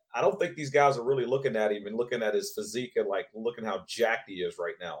 I don't think these guys are really looking at him and looking at his physique and looking how jacked he is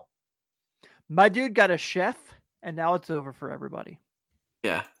right now. My dude got a chef, and now it's over for everybody.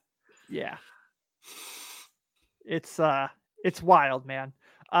 Yeah. Yeah. It's wild, man.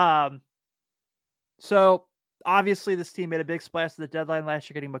 So obviously this team made a big splash at the deadline last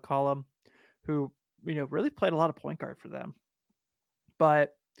year, getting McCollum, who, really played a lot of point guard for them.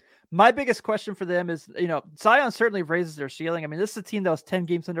 But my biggest question for them is, Zion certainly raises their ceiling. I mean, this is a team that was 10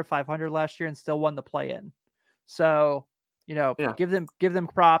 games under 500 last year and still won the play-in. So, give them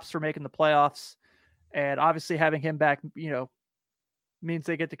props for making the playoffs. And obviously having him back, means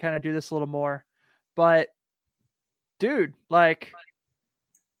they get to kind of do this a little more. But dude, CJ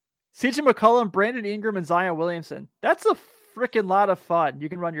McCollum, Brandon Ingram, and Zion Williamson, that's a freaking lot of fun. You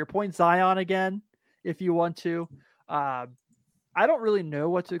can run your point Zion again if you want to. I don't really know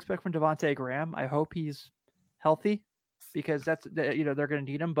what to expect from Devontae Graham. I hope he's healthy because they're going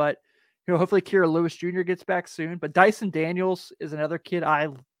to need him. But hopefully Kira Lewis Jr. gets back soon. But Dyson Daniels is another kid I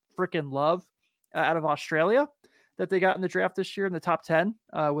freaking love out of Australia that they got in the draft this year in the top 10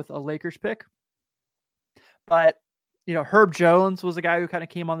 with a Lakers pick. But Herb Jones was a guy who kind of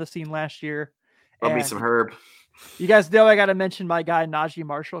came on the scene last year. Love me some Herb. You guys know I got to mention my guy Najee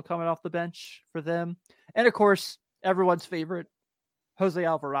Marshall coming off the bench for them. And of course, everyone's favorite, Jose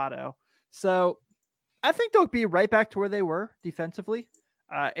Alvarado. So I think they'll be right back to where they were defensively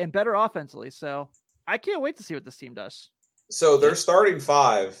and better offensively. So I can't wait to see what this team does. So their starting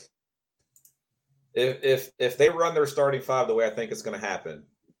five, if they run their starting five the way I think it's going to happen,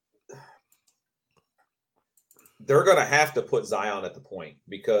 they're going to have to put Zion at the point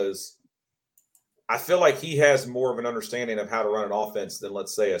because I feel like he has more of an understanding of how to run an offense than,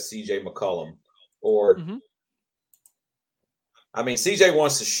 let's say, a CJ McCollum. Or, I mean, CJ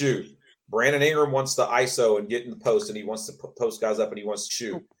wants to shoot. Brandon Ingram wants to ISO and get in the post, and he wants to post guys up, and he wants to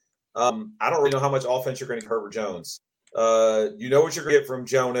shoot. I don't really know how much offense you're going to get Herbert Jones. You know what you're going to get from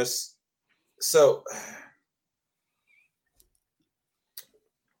Jonas. So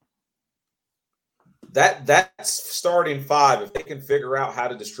that's starting five. If they can figure out how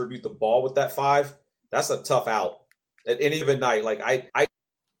to distribute the ball with that five, that's a tough out at any given night. Like I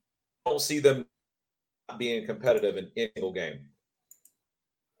don't see them being competitive in any single game.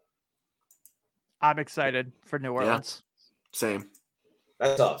 I'm excited for New Orleans. Yeah, same.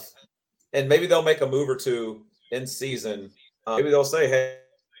 That's tough. And maybe they'll make a move or two in season. Maybe they'll say, hey,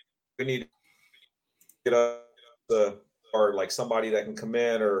 we need to get or like somebody that can come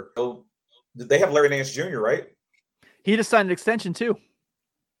in or they have Larry Nance Jr., right? He just signed an extension too.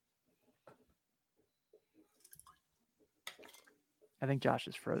 I think Josh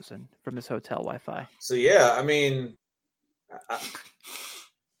is frozen from his hotel Wi-Fi. So, yeah, I mean,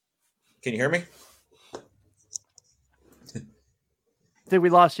 can you hear me? I think we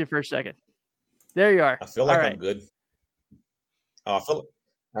lost you for a second. There you are. I feel like I'm good. Oh, all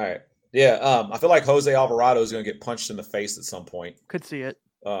right. Yeah, I feel like Jose Alvarado is going to get punched in the face at some point. Could see it.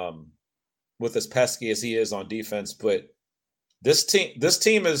 With as pesky as he is on defense, but this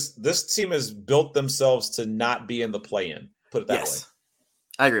team has built themselves to not be in the play-in. Put it that way.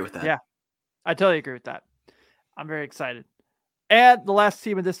 I agree with that. Yeah, I totally agree with that. I'm very excited. And the last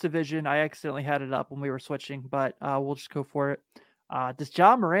team in this division, I accidentally had it up when we were switching, but we'll just go for it. Does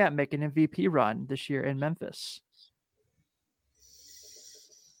Ja Morant make an MVP run this year in Memphis?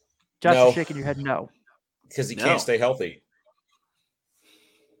 Josh, No. You're shaking your head no. Because he can't stay healthy.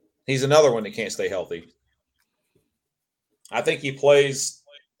 He's another one that can't stay healthy. I think he plays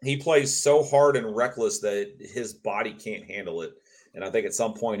so hard and reckless that his body can't handle it. And I think at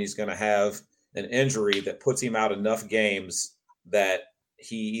some point he's going to have an injury that puts him out enough games that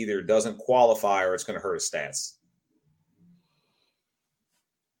he either doesn't qualify or it's going to hurt his stats.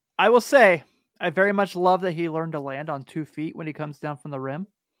 I will say, I very much love that he learned to land on 2 feet when he comes down from the rim.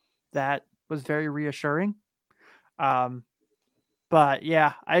 That was very reassuring. But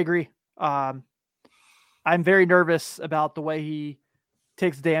yeah, I agree. I'm very nervous about the way he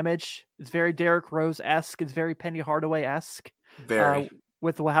takes damage. It's very Derrick Rose-esque. It's very Penny Hardaway-esque. Very.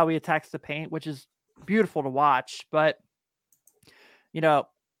 With how he attacks the paint, which is beautiful to watch. But, at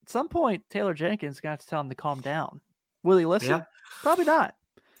some point, Taylor Jenkins is going to have to tell him to calm down. Will he listen? Yeah. Probably not.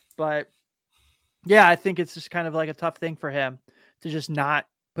 But, yeah, I think it's just kind of like a tough thing for him to just not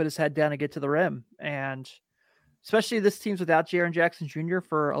put his head down and get to the rim. And especially this team's without Jaren Jackson Jr.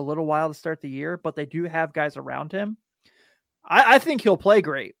 for a little while to start the year, but they do have guys around him. I think he'll play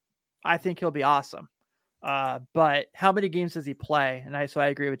great. I think he'll be awesome. But how many games does he play? And I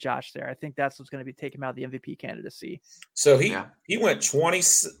agree with Josh there. I think that's what's going to be taking him out of the MVP candidacy. So he went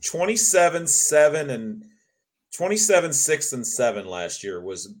 27-7 and 27-6-7 last year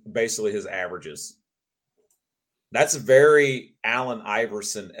was basically his averages. That's very Allen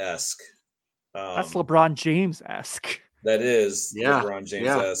Iverson-esque. That's LeBron James-esque. That is LeBron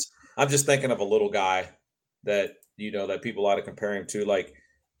James-esque. I'm just thinking of a little guy that, that people ought to compare him to. Like,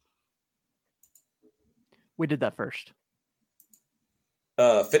 we did that first.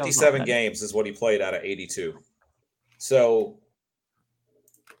 57 games is what he played out of 82. So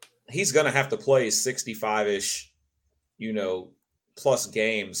he's going to have to play 65-ish, plus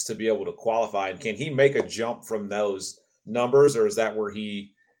games to be able to qualify. And can he make a jump from those numbers, or is that where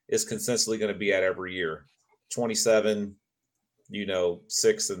he is consistently going to be at every year? 27,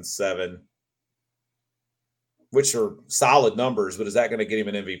 6 and 7, which are solid numbers, but is that going to get him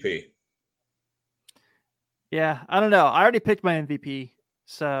an MVP? Yeah, I don't know. I already picked my MVP,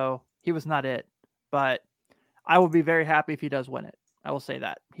 so he was not it. But I will be very happy if he does win it. I will say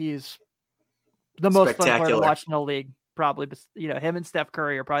that. He's the most fun player to watch in the league. Probably, him and Steph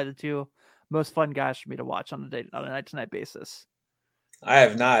Curry are probably the two most fun guys for me to watch on a night-to-night basis. I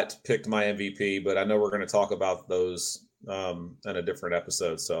have not picked my MVP, but I know we're going to talk about those in a different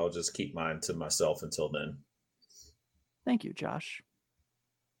episode, so I'll just keep mine to myself until then. Thank you, Josh.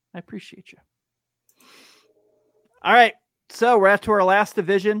 I appreciate you. All right, so we're at to our last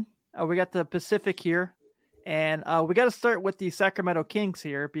division. We got the Pacific here, and we got to start with the Sacramento Kings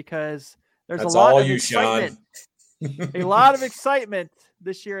here because there's a lot of excitement. A lot of excitement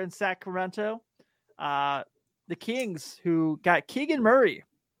this year in Sacramento. The Kings, who got Keegan Murray,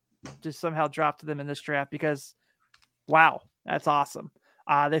 just somehow dropped to them in this draft because, wow, that's awesome.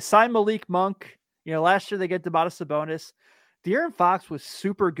 They signed Malik Monk. Last year they get Domantas Sabonis. De'Aaron Fox was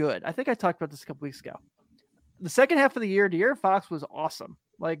super good. I think I talked about this a couple weeks ago. The second half of the year, De'Aaron Fox was awesome.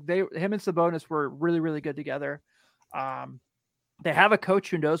 Like him and Sabonis were really, really good together. They have a coach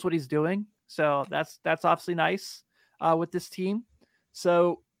who knows what he's doing. So that's obviously nice with this team.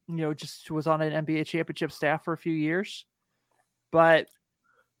 So, just was on an NBA championship staff for a few years. But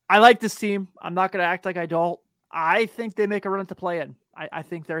I like this team. I'm not going to act like I don't. I think they make a run to play in. I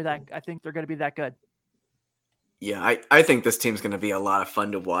think they're going to be that good. Yeah, I think this team's going to be a lot of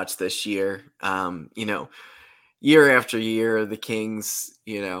fun to watch this year. Year after year, the Kings,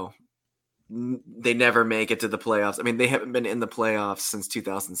 they never make it to the playoffs. I mean, they haven't been in the playoffs since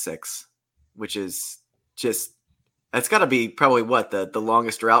 2006, which is just, that's got to be probably the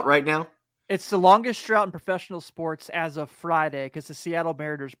longest drought right now. It's the longest drought in professional sports as of Friday because the Seattle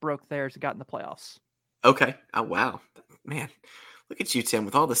Mariners broke theirs and got in the playoffs. Okay. Oh, wow. Man, look at you, Tim,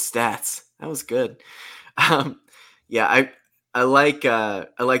 with all the stats. That was good. Yeah, I like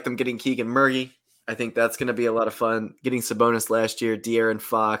them getting Keegan Murray. I think that's going to be a lot of fun. Getting Sabonis last year, De'Aaron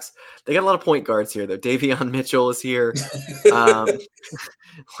Fox. They got a lot of point guards here, though. Davion Mitchell is here.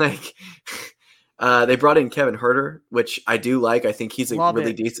 They brought in Kevin Huerter, which I do like. I think he's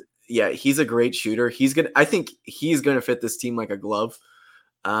a decent. Yeah, he's a great shooter. I think he's going to fit this team like a glove.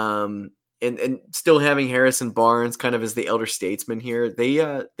 And still having Harrison Barnes kind of as the elder statesman here. They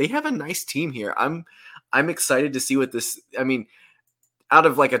have a nice team here. I'm excited to see what this. I mean, out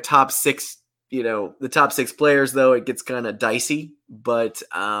of like a top six. The top six players, though, it gets kind of dicey, but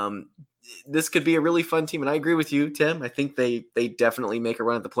this could be a really fun team. And I agree with you, Tim. I think they definitely make a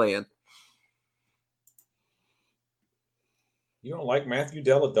run at the play-in. You don't like Matthew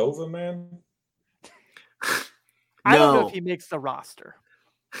Dellavedova, man? I don't know if he makes the roster.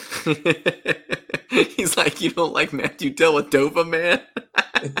 He's like, you don't like Matthew Dellavedova, man?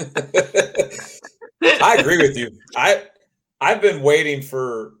 I agree with you. I've been waiting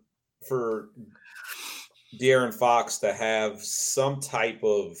for De'Aaron Fox to have some type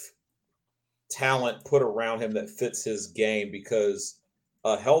of talent put around him that fits his game, because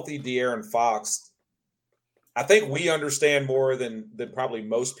a healthy De'Aaron Fox, I think we understand more than probably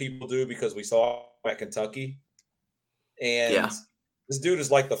most people do because we saw him at Kentucky. And this dude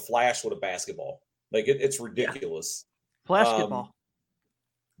is like the Flash with a basketball. Like it's ridiculous. Basketball.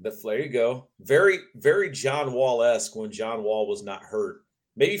 There you go. Very, very John Wall-esque when John Wall was not hurt.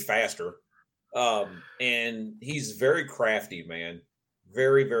 Maybe faster. And he's very crafty, man.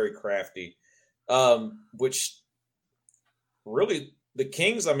 Very, very crafty. Which really the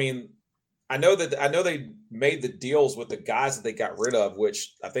Kings, I mean, I know they made the deals with the guys that they got rid of,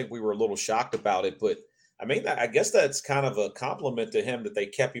 which I think we were a little shocked about it. But I mean, I guess that's kind of a compliment to him that they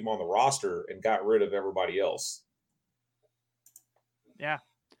kept him on the roster and got rid of everybody else. Yeah.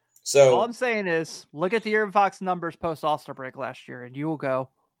 So all I'm saying is look at the De'Aaron Fox numbers post All-Star break last year, and you will go,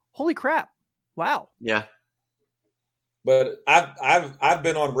 holy crap. Wow. Yeah. But I've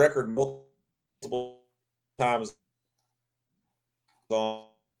been on record multiple times on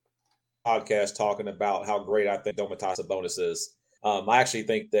podcast talking about how great I think Domantas Sabonis is. I actually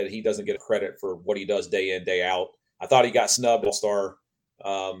think that he doesn't get credit for what he does day in, day out. I thought he got snubbed All-Star.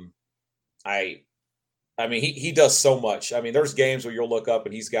 I mean, he does so much. I mean, there's games where you'll look up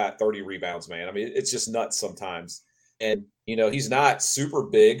and he's got 30 rebounds, man. I mean, it's just nuts sometimes. And, he's not super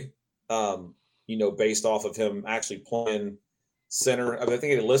big, based off of him actually playing center. I mean, I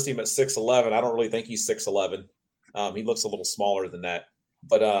think they list him at 6'11". I don't really think he's 6'11". He looks a little smaller than that.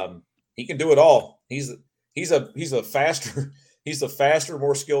 But he can do it all. He's a faster,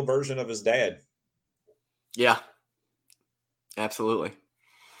 more skilled version of his dad. Yeah, absolutely.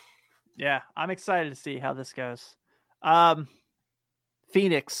 Yeah, I'm excited to see how this goes.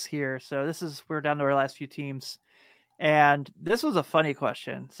 Phoenix here. So we're down to our last few teams. And this was a funny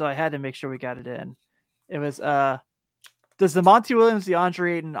question, so I had to make sure we got it in. It was, does the Monty Williams,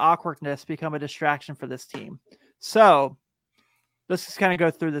 DeAndre Ayton awkwardness become a distraction for this team? So let's just kind of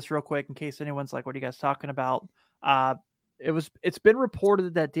go through this real quick in case anyone's like, what are you guys talking about? It's been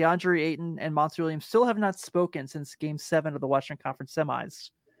reported that DeAndre Ayton and Monty Williams still have not spoken since Game 7 of the Western Conference Semis,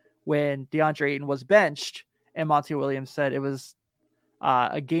 when DeAndre Ayton was benched and Monty Williams said it was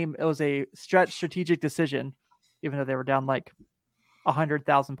a strategic decision, even though they were down like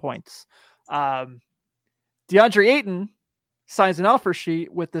 100,000 points. DeAndre Ayton signs an offer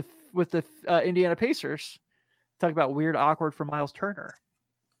sheet with the Indiana Pacers. Talk about weird, awkward for Miles Turner.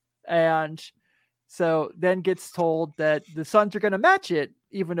 And so then gets told that the Suns are going to match it,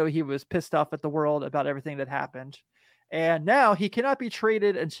 even though he was pissed off at the world about everything that happened. And now he cannot be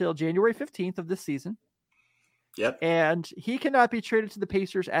traded until January 15th of this season. Yep. And he cannot be traded to the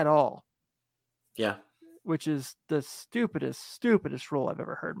Pacers at all. Yeah. which is the stupidest rule I've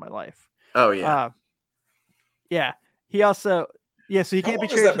ever heard in my life. Oh yeah. Yeah. He also, so he How can't be long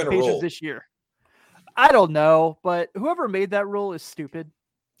has traded that to been the a Pacers rule? this year. I don't know, but whoever made that rule is stupid.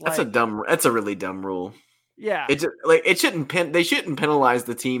 That's a really dumb rule. Yeah. They shouldn't penalize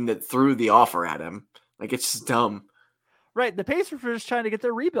the team that threw the offer at him. Like, it's just dumb. Right. The Pacers were just trying to get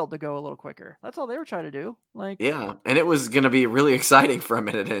their rebuild to go a little quicker. That's all they were trying to do. Like, yeah, and it was going to be really exciting for a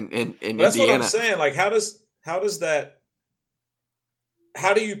minute in That's Indiana. what I'm saying. Like, how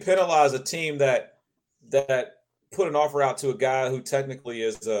do you penalize a team that put an offer out to a guy who technically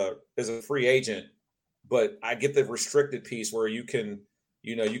is a free agent, but I get the restricted piece where you can,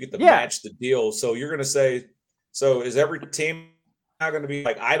 you get to match the deal. So you're going to say, so is every team not going to be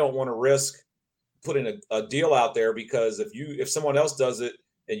like, I don't want to risk putting a deal out there, because if someone else does it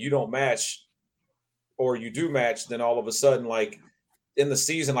and you don't match, or you do match, then all of a sudden, like in the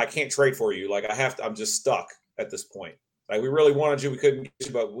season, I can't trade for you. Like I'm just stuck at this point. Like, we really wanted you, we couldn't get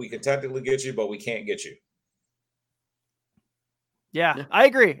you, but we can technically get you, but we can't get you. Yeah, I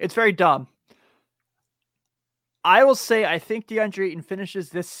agree. It's very dumb. I will say, I think DeAndre Ayton finishes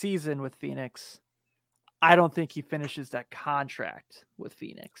this season with Phoenix. I don't think he finishes that contract with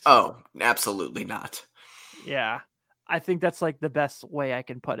Phoenix. Oh, absolutely not. Yeah. I think that's like the best way I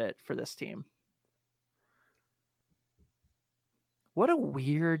can put it for this team. What a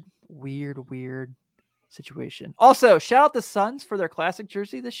weird situation. Also, shout out the Suns for their classic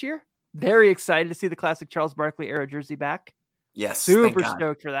jersey this year. Very excited to see the classic Charles Barkley era jersey back. Yes. Super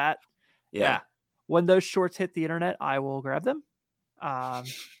stoked for that. Yeah. When those shorts hit the internet, I will grab them.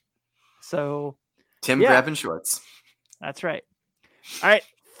 So Tim grabbing shorts. That's right. All right.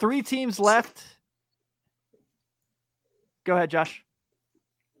 3 teams left. Go ahead, Josh.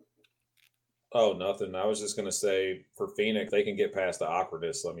 Oh, nothing. I was just going to say, for Phoenix, they can get past the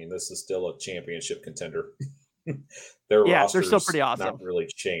awkwardness. I mean, this is still a championship contender. Their roster's they're still pretty awesome. Not really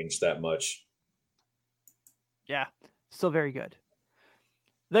changed that much. Yeah, still very good.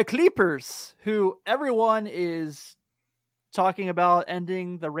 The Clippers, who everyone is talking about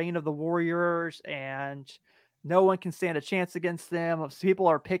ending the reign of the Warriors, and no one can stand a chance against them. People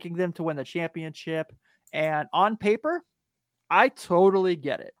are picking them to win the championship. And on paper, I totally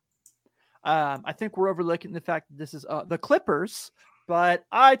get it. I think we're overlooking the fact that this is the Clippers, but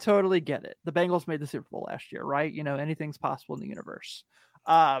I totally get it. The Bengals made the Super Bowl last year, right? Anything's possible in the universe.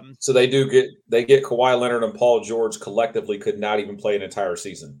 So they get Kawhi Leonard and Paul George collectively could not even play an entire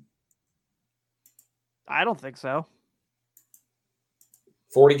season. I don't think so.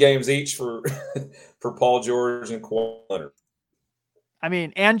 40 games each for Paul George and Kawhi Leonard. I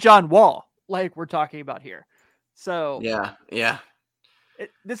mean, and John Wall, like we're talking about here. So yeah.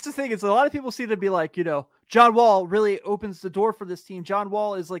 This is the thing, is a lot of people seem to be like, John Wall really opens the door for this team. John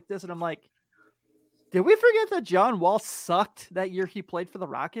Wall is like this. And I'm like, did we forget that John Wall sucked that year he played for the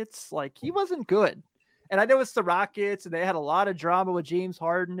Rockets? Like, he wasn't good. And I know it's the Rockets, and they had a lot of drama with James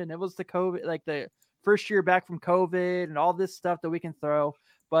Harden, and it was the COVID, like the first year back from COVID and all this stuff that we can throw,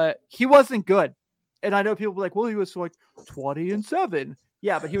 but he wasn't good. And I know people were like, well, he was like 20-7.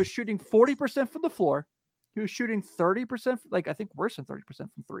 Yeah, but he was shooting 40% from the floor. He was shooting 30%, like I think worse than 30%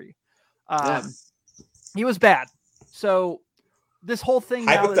 from 3. He was bad. So this whole thing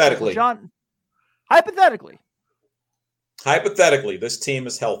hypothetically, hypothetically, this team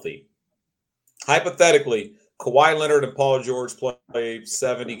is healthy. Hypothetically, Kawhi Leonard and Paul George play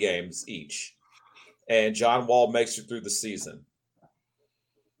 70 games each, and John Wall makes it through the season.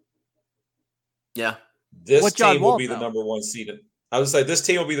 Yeah, this team will be the number 1 seed. I would say this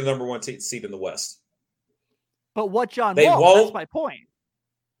team will be the number 1 seed in the West. But what John Wall? That's my point.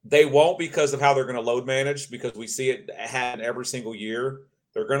 They won't, because of how they're going to load manage, because we see it happen every single year.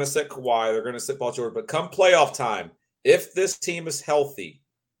 They're going to sit Kawhi. They're going to sit Paul George. But come playoff time, if this team is healthy,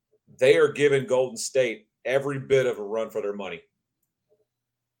 they are giving Golden State every bit of a run for their money.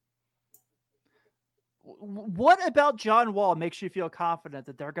 What about John Wall makes you feel confident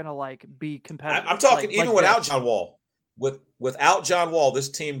that they're going to be competitive? I'm talking even without John Wall. Without John Wall, this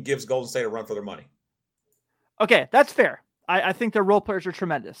team gives Golden State a run for their money. Okay, that's fair. I think their role players are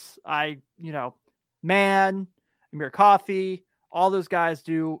tremendous. Man, Amir Coffey, all those guys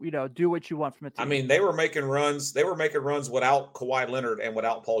do what you want from a team. I mean, they were making runs. They were making runs without Kawhi Leonard and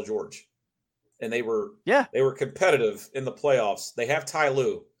without Paul George. And they were competitive in the playoffs. They have Ty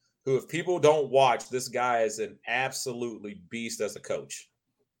Lue, who, if people don't watch, this guy is an absolutely beast as a coach.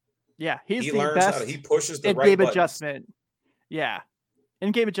 Yeah, he learns best. He pushes the in right game buttons. Adjustment. Yeah,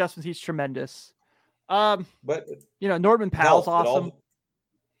 in game adjustments, he's tremendous. But Norman Powell's awesome.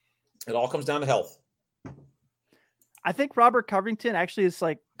 It all comes down to health. I think Robert Covington actually is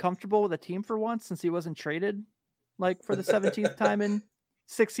like comfortable with a team for once since he wasn't traded like for the 17th time in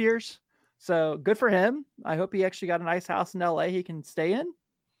 6 years. So good for him. I hope he actually got a nice house in LA he can stay in.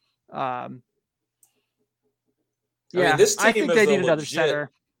 Yeah, I mean, this team I think is they a need another legit-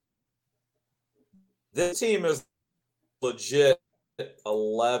 center. This team is legit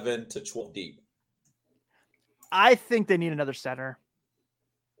 11 to 12 deep. I think they need another center.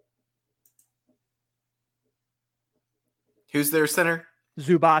 Who's their center?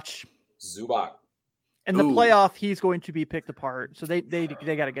 Zubac. Zubac. In the Ooh. playoff, he's going to be picked apart. So they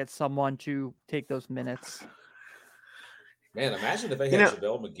got to get someone to take those minutes. Man, imagine if they You had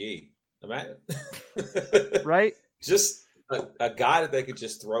know- JaVale McGee. Imagine. Right? Just a guy that they could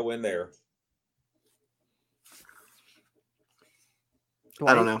just throw in there.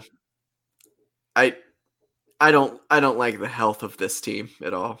 I don't know. I don't like the health of this team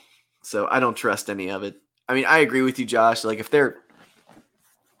at all. So I don't trust any of it. I mean, I agree with you, Josh. Like if they're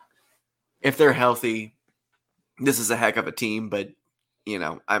healthy, this is a heck of a team, but you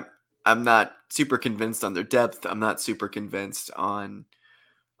know, I'm not super convinced on their depth. I'm not super convinced on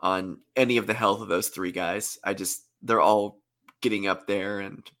any of the health of those three guys. They're all getting up there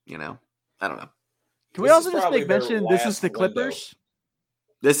and, you know, I don't know. Can we This also is just probably make their mention this is last the window.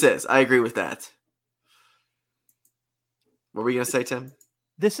 Clippers? I agree with that. What were we going to say, Tim?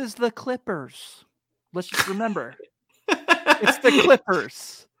 This is the Clippers. Let's just remember. It's the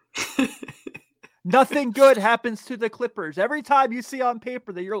Clippers. Nothing good happens to the Clippers. Every time you see on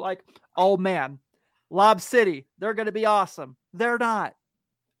paper that you're like, oh man, Lob City, they're going to be awesome. They're not.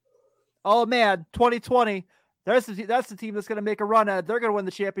 Oh man, 2020, that's the team that's going to make a run at. They're going to win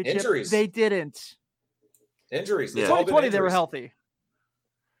the championship. Injuries. They didn't. Injuries. Yeah. It's all been 2020, they were injuries. healthy.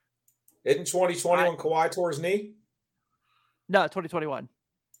 Isn't 2020 when Kawhi tore his knee? No, 2021.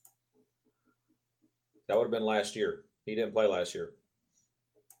 That would have been last year. He didn't play last year.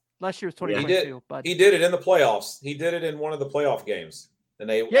 Last year was He 2022, did. but He did it in the playoffs. He did it in one of the playoff games, and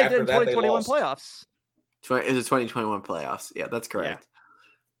they yeah, he did after in that they 2021 lost. playoffs. Is it 2021 playoffs? Yeah, that's correct.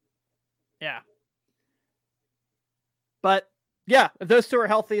 Yeah. But yeah, if those two are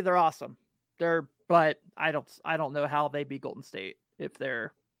healthy, they're awesome. But I don't know how they beat Golden State if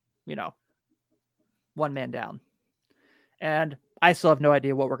they're, you know, one man down. And I still have no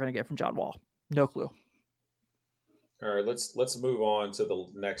idea what we're going to get from John Wall. No clue. All right, let's move on to the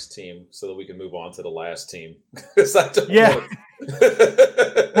next team so that we can move on to the last team. 'Cause I don't Yeah.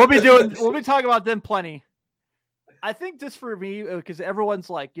 want- We'll be talking about them plenty. I think just for me, because everyone's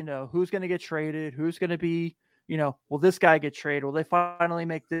like, you know, who's going to get traded? Who's going to be, you know, will this guy get traded? Will they finally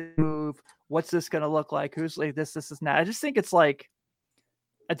make the move? What's this going to look like? Who's like this is not. I just think it's like,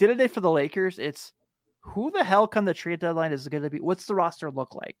 at the end of the day for the Lakers, it's who the hell come the trade deadline is going to be? What's the roster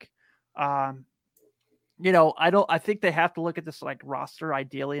look like? You know, I think they have to look at this like roster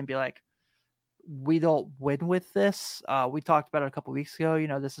ideally and be like, we don't win with this. We talked about it a couple weeks ago. You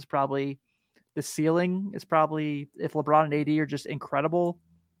know, this is probably the ceiling is probably if LeBron and AD are just incredible,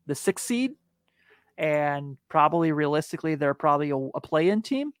 the 6th seed, and probably realistically, they're probably a play-in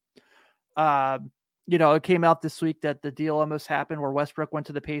team. You know, it came out this week that the deal almost happened where Westbrook went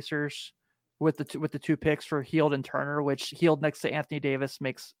to the Pacers with the two picks for Hield and Turner, which Hield next to Anthony Davis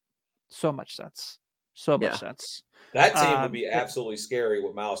makes so much sense. So much sense. That team would be absolutely scary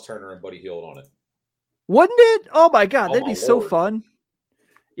with Miles Turner and Buddy Hield on it. Wouldn't it? Oh my God, Oh that'd my be so Lord. fun.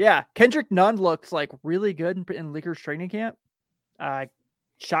 Yeah, Kendrick Nunn looks like really good in Lakers training camp.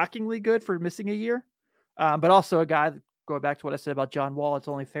 Shockingly good for missing a year. But also a guy, going back to what I said about John Wall, it's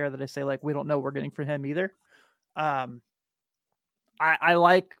only fair that I say, like, we don't know what we're getting from him either. I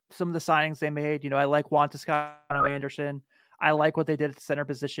like some of the signings they made. You know, I like Juan Toscano Anderson. I like what they did at the center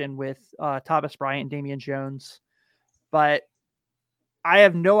position with Thomas Bryant and Damian Jones. But I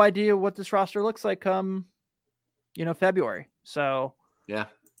have no idea what this roster looks like come, you know, February. So, Yeah.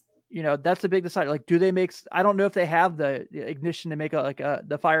 you know, that's a big decider. Like, do they make? I don't know if they have the ignition to make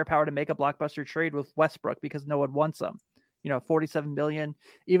the firepower to make a blockbuster trade with Westbrook because no one wants them. You know, $47 million,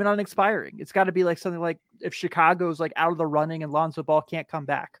 even on expiring. It's got to be like something like if Chicago's like out of the running and Lonzo Ball can't come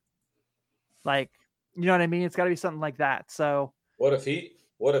back. Like, you know what I mean? It's got to be something like that. So What if he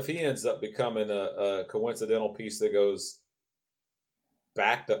ends up becoming a coincidental piece that goes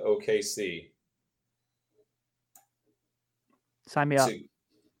back to OKC? sign me up.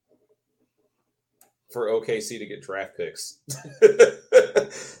 For OKC to get draft picks.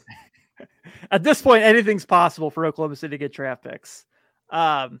 At this point, anything's possible for Oklahoma City to get draft picks.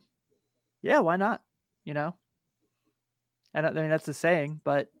 Yeah, why not? You know, I mean, that's the saying,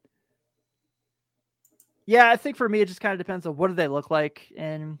 but yeah, I think for me, it just kind of depends on what do they look like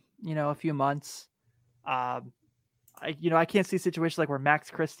in, you know, a few months. I can't see situations like where Max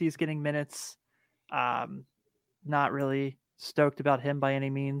Christie's getting minutes. Not really stoked about him by any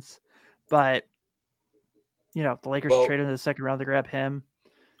means, but the Lakers traded in the second round to grab him.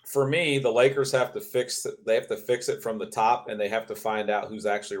 For me, the Lakers have to fix it. They have to fix it from the top, and they have to find out who's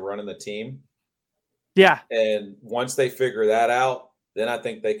actually running the team. Yeah. And once they figure that out, then I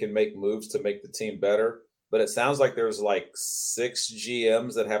think they can make moves to make the team better. But it sounds like there's like 6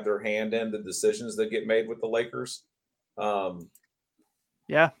 GMs that have their hand in the decisions that get made with the Lakers.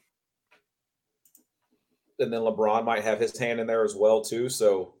 Yeah. And then LeBron might have his hand in there as well, too.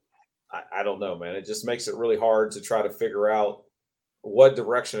 So I don't know, man. It just makes it really hard to try to figure out what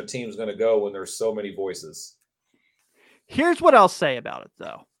direction a team's going to go when there's so many voices. Here's what I'll say about it,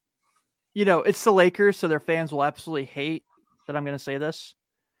 though. It's the Lakers, so their fans will absolutely hate that I'm going to say this.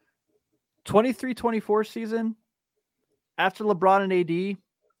 23-24 season, after LeBron and AD,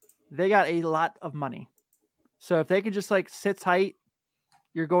 they got a lot of money. So if they could just sit tight,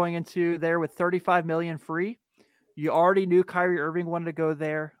 you're going into there with $35 million free. You already knew Kyrie Irving wanted to go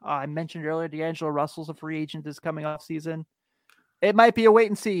there. I mentioned earlier, D'Angelo Russell's a free agent this coming off season. It might be a wait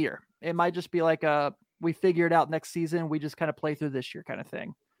and see year. It might just be like we figure it out next season. We just kind of play through this year kind of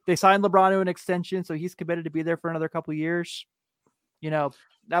thing. They signed LeBron to an extension, so he's committed to be there for another couple of years.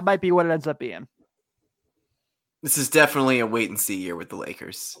 That might be what it ends up being. This is definitely a wait and see year with the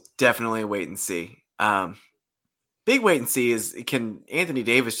Lakers. Definitely a wait and see. Big wait and see is, can Anthony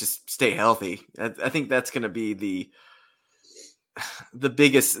Davis just stay healthy? I think that's going to be the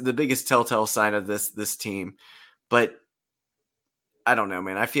biggest telltale sign of this team. But I don't know,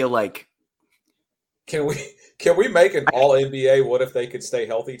 man. I feel like can we make an all NBA what if they could stay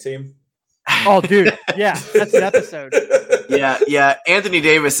healthy team? Oh, dude. Yeah, that's an episode. Yeah. Anthony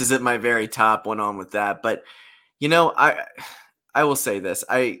Davis is at my very top, went on with that. But, I will say this.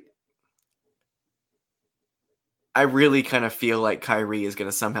 I really kind of feel like Kyrie is going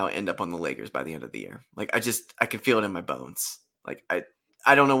to somehow end up on the Lakers by the end of the year. Like, I can feel it in my bones. Like,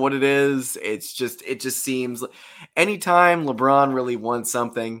 I don't know what it is. It just seems like anytime LeBron really wants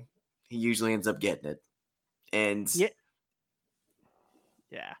something, he usually ends up getting it. And yeah.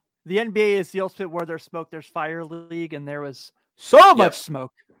 The NBA is the ultimate where there's smoke, there's fire league, and there was so much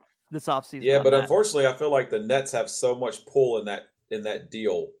smoke this offseason. Yeah, but unfortunately, I feel like the Nets have so much pull in that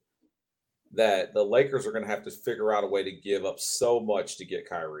deal that the Lakers are going to have to figure out a way to give up so much to get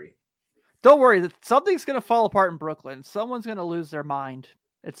Kyrie. Don't worry, something's going to fall apart in Brooklyn. Someone's going to lose their mind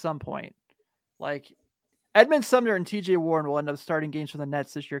at some point. Like Edmund Sumner and TJ Warren will end up starting games for the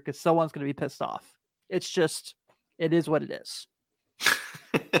Nets this year because someone's going to be pissed off. It is what it is.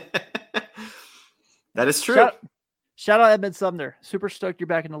 That is true. Shout out Edmund Sumner. Super stoked you're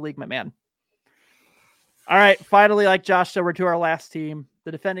back in the league, my man. All right. Finally, like Josh said, we're to our last team,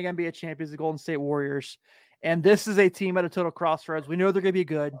 the defending NBA champions, the Golden State Warriors. And this is a team at a total crossroads. We know they're going to be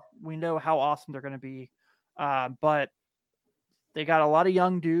good. We know how awesome they're going to be. But they got a lot of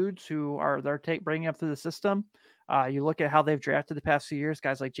young dudes who they're bringing up through the system. You look at how they've drafted the past few years,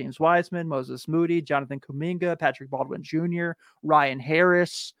 guys like James Wiseman, Moses Moody, Jonathan Kuminga, Patrick Baldwin Jr., Ryan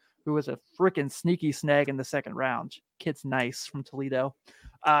Harris, who was a freaking sneaky snag in the second round. Kid's nice from Toledo.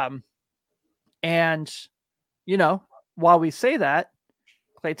 And, while we say that,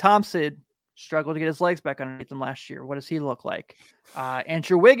 Klay Thompson struggled to get his legs back underneath him last year. What does he look like?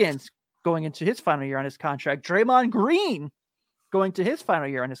 Andrew Wiggins going into his final year on his contract. Draymond Green going to his final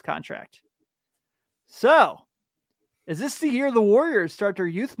year on his contract. So, is this the year the Warriors start their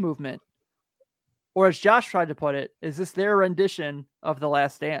youth movement? Or as Josh tried to put it, is this their rendition of The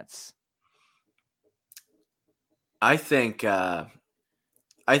Last Dance? I think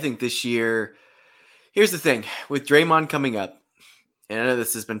this year, here's the thing. With Draymond coming up, and I know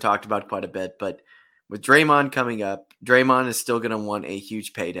this has been talked about quite a bit, but with Draymond coming up, Draymond is still going to want a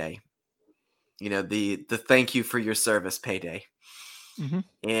huge payday. The thank you for your service payday. Mm-hmm.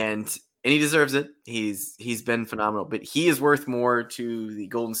 And he deserves it. He's been phenomenal, but he is worth more to the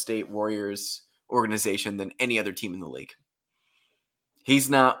Golden State Warriors organization than any other team in the league. He's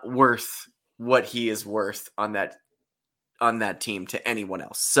not worth what he is worth on that team to anyone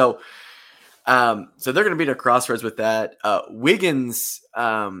else. So they're going to be at a crossroads with that. Wiggins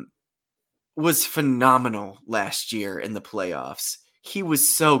was phenomenal last year in the playoffs. He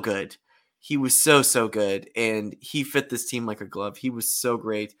was so good. He was so good, and he fit this team like a glove. He was so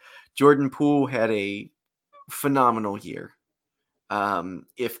great. Jordan Poole had a phenomenal year.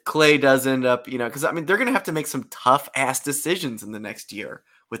 If Klay does end up, because they're going to have to make some tough ass decisions in the next year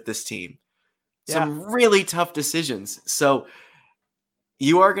with this team. Some really tough decisions. So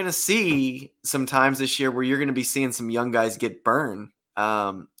you are going to see some times this year where you're going to be seeing some young guys get burned.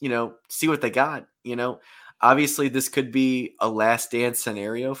 See what they got. obviously this could be a last dance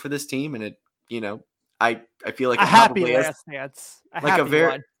scenario for this team, and it, I feel like a it happy probably is. last dance, Like a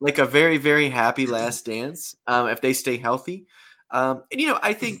very, one. like a very, very happy last dance. If they stay healthy, and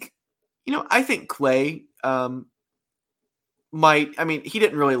I think Clay might. I mean, he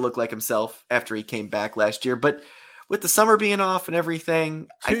didn't really look like himself after he came back last year, but with the summer being off and everything,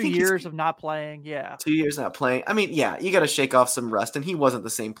 2 I think years of not playing. Yeah, 2 years not playing. I mean, yeah, you got to shake off some rust, and he wasn't the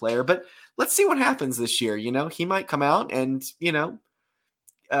same player. But let's see what happens this year. He might come out and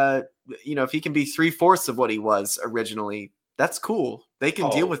if he can be 3/4 of what he was originally, that's cool. They can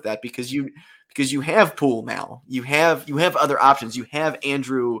deal with that because you have Poole now. You have other options. You have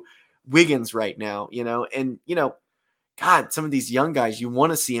Andrew Wiggins right now, and God, some of these young guys, you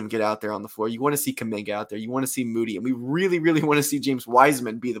want to see him get out there on the floor. You want to see Kuminga out there. You want to see Moody, and we really, really want to see James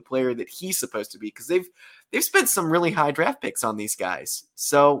Wiseman be the player that he's supposed to be, because they've spent some really high draft picks on these guys.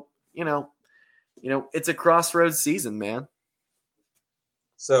 So it's a crossroads season, man.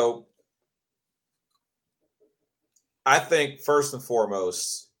 So I think first and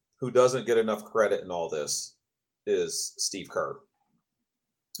foremost, who doesn't get enough credit in all this is Steve Kerr.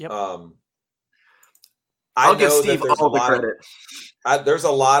 Yep. I'll give Steve all the credit. There's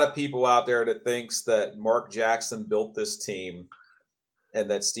a lot of people out there that thinks that Mark Jackson built this team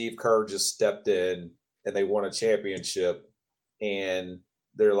and that Steve Kerr just stepped in and they won a championship. And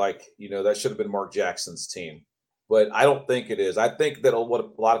they're like, that should have been Mark Jackson's team. But I don't think it is. I think that what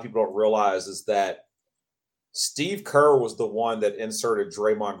a lot of people don't realize is that Steve Kerr was the one that inserted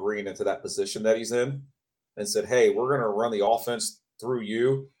Draymond Green into that position that he's in and said, hey, we're going to run the offense through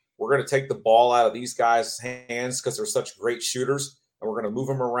you. We're going to take the ball out of these guys' hands because they're such great shooters, and we're going to move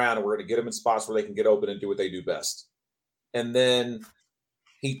them around, and we're going to get them in spots where they can get open and do what they do best. And then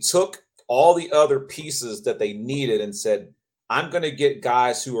he took all the other pieces that they needed and said, I'm going to get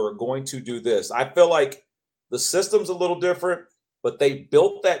guys who are going to do this. I feel like the system's a little different, but they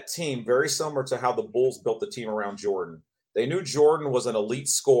built that team very similar to how the Bulls built the team around Jordan. They knew Jordan was an elite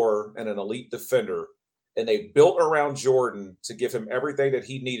scorer and an elite defender, and they built around Jordan to give him everything that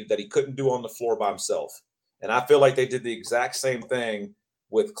he needed that he couldn't do on the floor by himself. And I feel like they did the exact same thing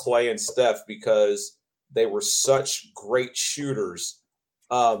with Clay and Steph because they were such great shooters.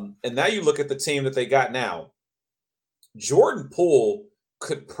 And now you look at the team that they got now. Jordan Poole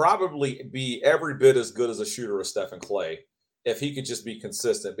could probably be every bit as good as a shooter as Stephen Clay if he could just be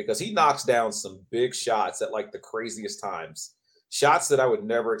consistent, because he knocks down some big shots at like the craziest times, shots that I would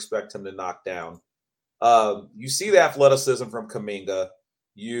never expect him to knock down. You see the athleticism from Kuminga.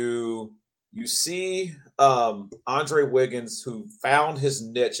 You see Andre Wiggins, who found his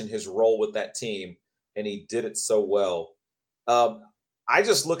niche and his role with that team, and he did it so well. I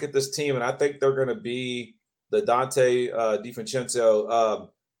just look at this team, and I think they're going to be the Dante DiVincenzo.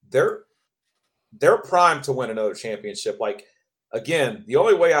 They're primed to win another championship. Like, again, the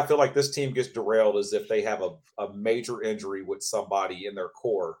only way I feel like this team gets derailed is if they have a major injury with somebody in their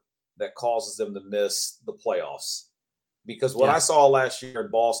core that causes them to miss the playoffs. Because what I saw last year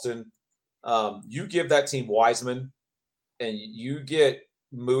in Boston, you give that team Wiseman and you get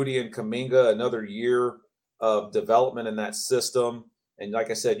Moody and Kuminga another year of development in that system. And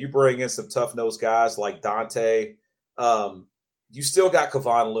like I said, you bring in some tough-nosed guys like Dante. You still got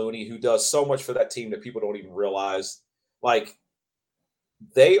Kevon Looney, who does so much for that team that people don't even realize. Like,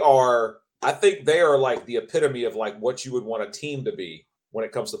 I think they are like the epitome of like what you would want a team to be when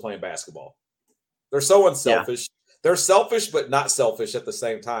it comes to playing basketball. They're so unselfish. Yeah. They're selfish, but not selfish at the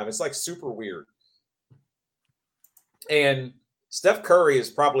same time. It's like super weird. And Steph Curry is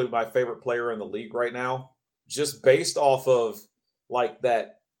probably my favorite player in the league right now, just based off of like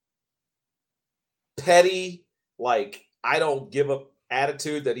that petty, like, I don't give up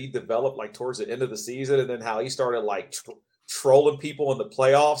attitude that he developed like towards the end of the season. And then how he started like trolling people in the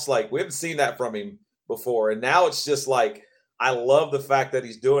playoffs. Like, we haven't seen that from him before. And now it's just like, I love the fact that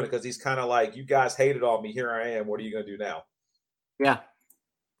he's doing it because he's kind of like, you guys hated on me. Here I am. What are you going to do now? Yeah.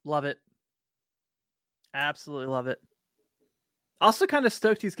 Love it. Absolutely love it. Also kind of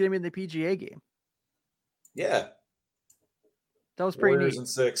stoked he's getting in the PGA game. Yeah. That was pretty Warriors neat. in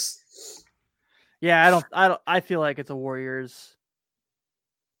 6. Yeah, I feel like it's a Warriors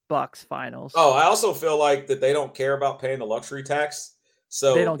Bucks finals. Oh, I also feel like that they don't care about paying the luxury tax.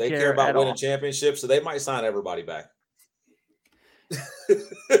 So they care about winning championships. So they might sign everybody back.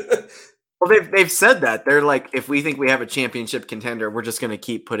 Well, they've said that. They're like, if we think we have a championship contender, we're just going to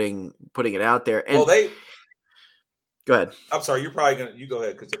keep putting it out there. And go ahead. I'm sorry. You go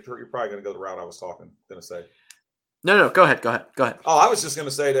ahead because you're probably going to go the route I was going to say. No, go ahead. Oh, I was just going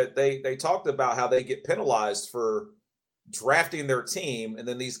to say that they talked about how they get penalized for drafting their team, and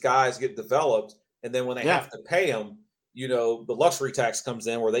then these guys get developed, And then when they have to pay them, you know, the luxury tax comes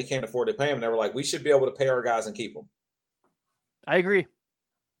in where they can't afford to pay them. And they were like, we should be able to pay our guys and keep them. I agree.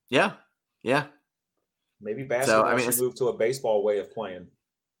 Yeah. Yeah. Maybe basketball should move to a baseball way of playing.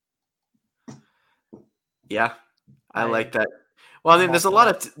 Yeah. I like that. Well, I mean, there's a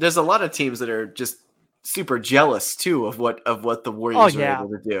lot of teams that are just super jealous too of what the Warriors are able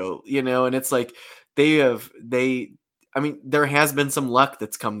to do, you know, and it's like there has been some luck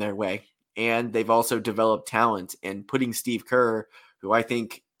that's come their way, and they've also developed talent, and putting Steve Kerr, who I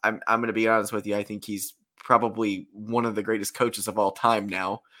think I'm going to be honest with you, I think he's probably one of the greatest coaches of all time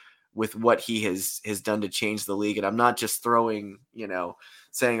now, with what he has done to change the league. And I'm not just throwing, you know,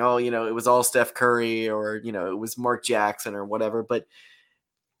 saying, oh, you know, it was all Steph Curry or, you know, it was Mark Jackson or whatever, but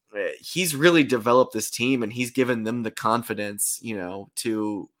he's really developed this team, and he's given them the confidence, you know,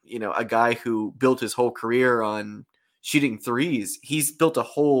 to, you know, a guy who built his whole career on shooting threes. He's built a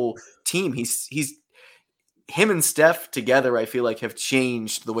whole team. Him and Steph together, I feel like, have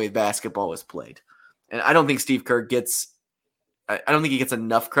changed the way basketball is played. And I don't think Steve Kerr I don't think he gets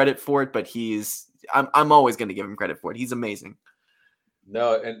enough credit for it, but I'm always going to give him credit for it. He's amazing.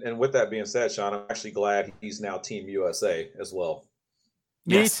 No, and with that being said, Sean, I'm actually glad he's now Team USA as well.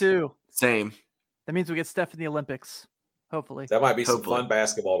 Me too. Same. That means we get Steph in the Olympics, hopefully. That might be some fun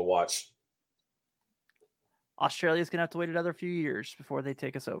basketball to watch. Australia's going to have to wait another few years before they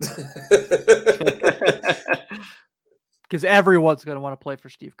take us over. Because everyone's going to want to play for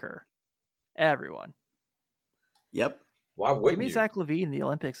Steve Kerr. Everyone. Yep. Why wouldn't Give me you? Zach LaVine in the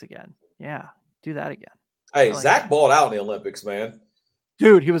Olympics again. Yeah, do that again. Hey, Zach balled out in the Olympics, man.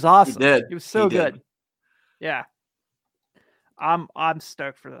 Dude, he was awesome. He did. He was so good. Yeah. I'm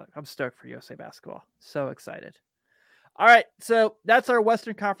stoked for USA basketball. So excited. All right, so that's our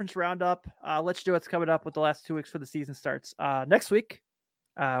Western Conference roundup. Let's do what's coming up with the last 2 weeks for the season starts. Next week,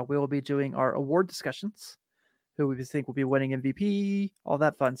 we will be doing our award discussions. Who we think will be winning MVP, all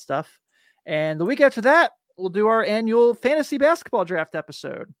that fun stuff. And the week after that, we'll do our annual fantasy basketball draft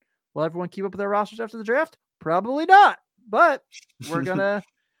episode. Will everyone keep up with their rosters after the draft? Probably not, but we're going to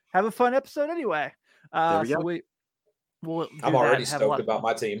have a fun episode anyway. There we go. I'm already stoked about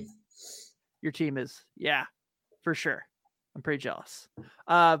my team. Your team is, for sure. I'm pretty jealous.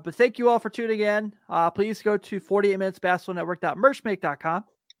 But thank you all for tuning in. Please go to 48minutesbasketballnetwork.merchmake.com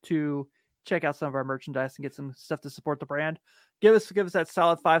to check out some of our merchandise and get some stuff to support the brand. Give us that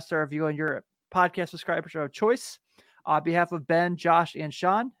solid 5-star review on your podcast subscriber show of choice. On behalf of Ben, Josh, and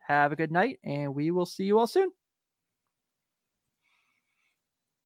Sean, have a good night, and we will see you all soon.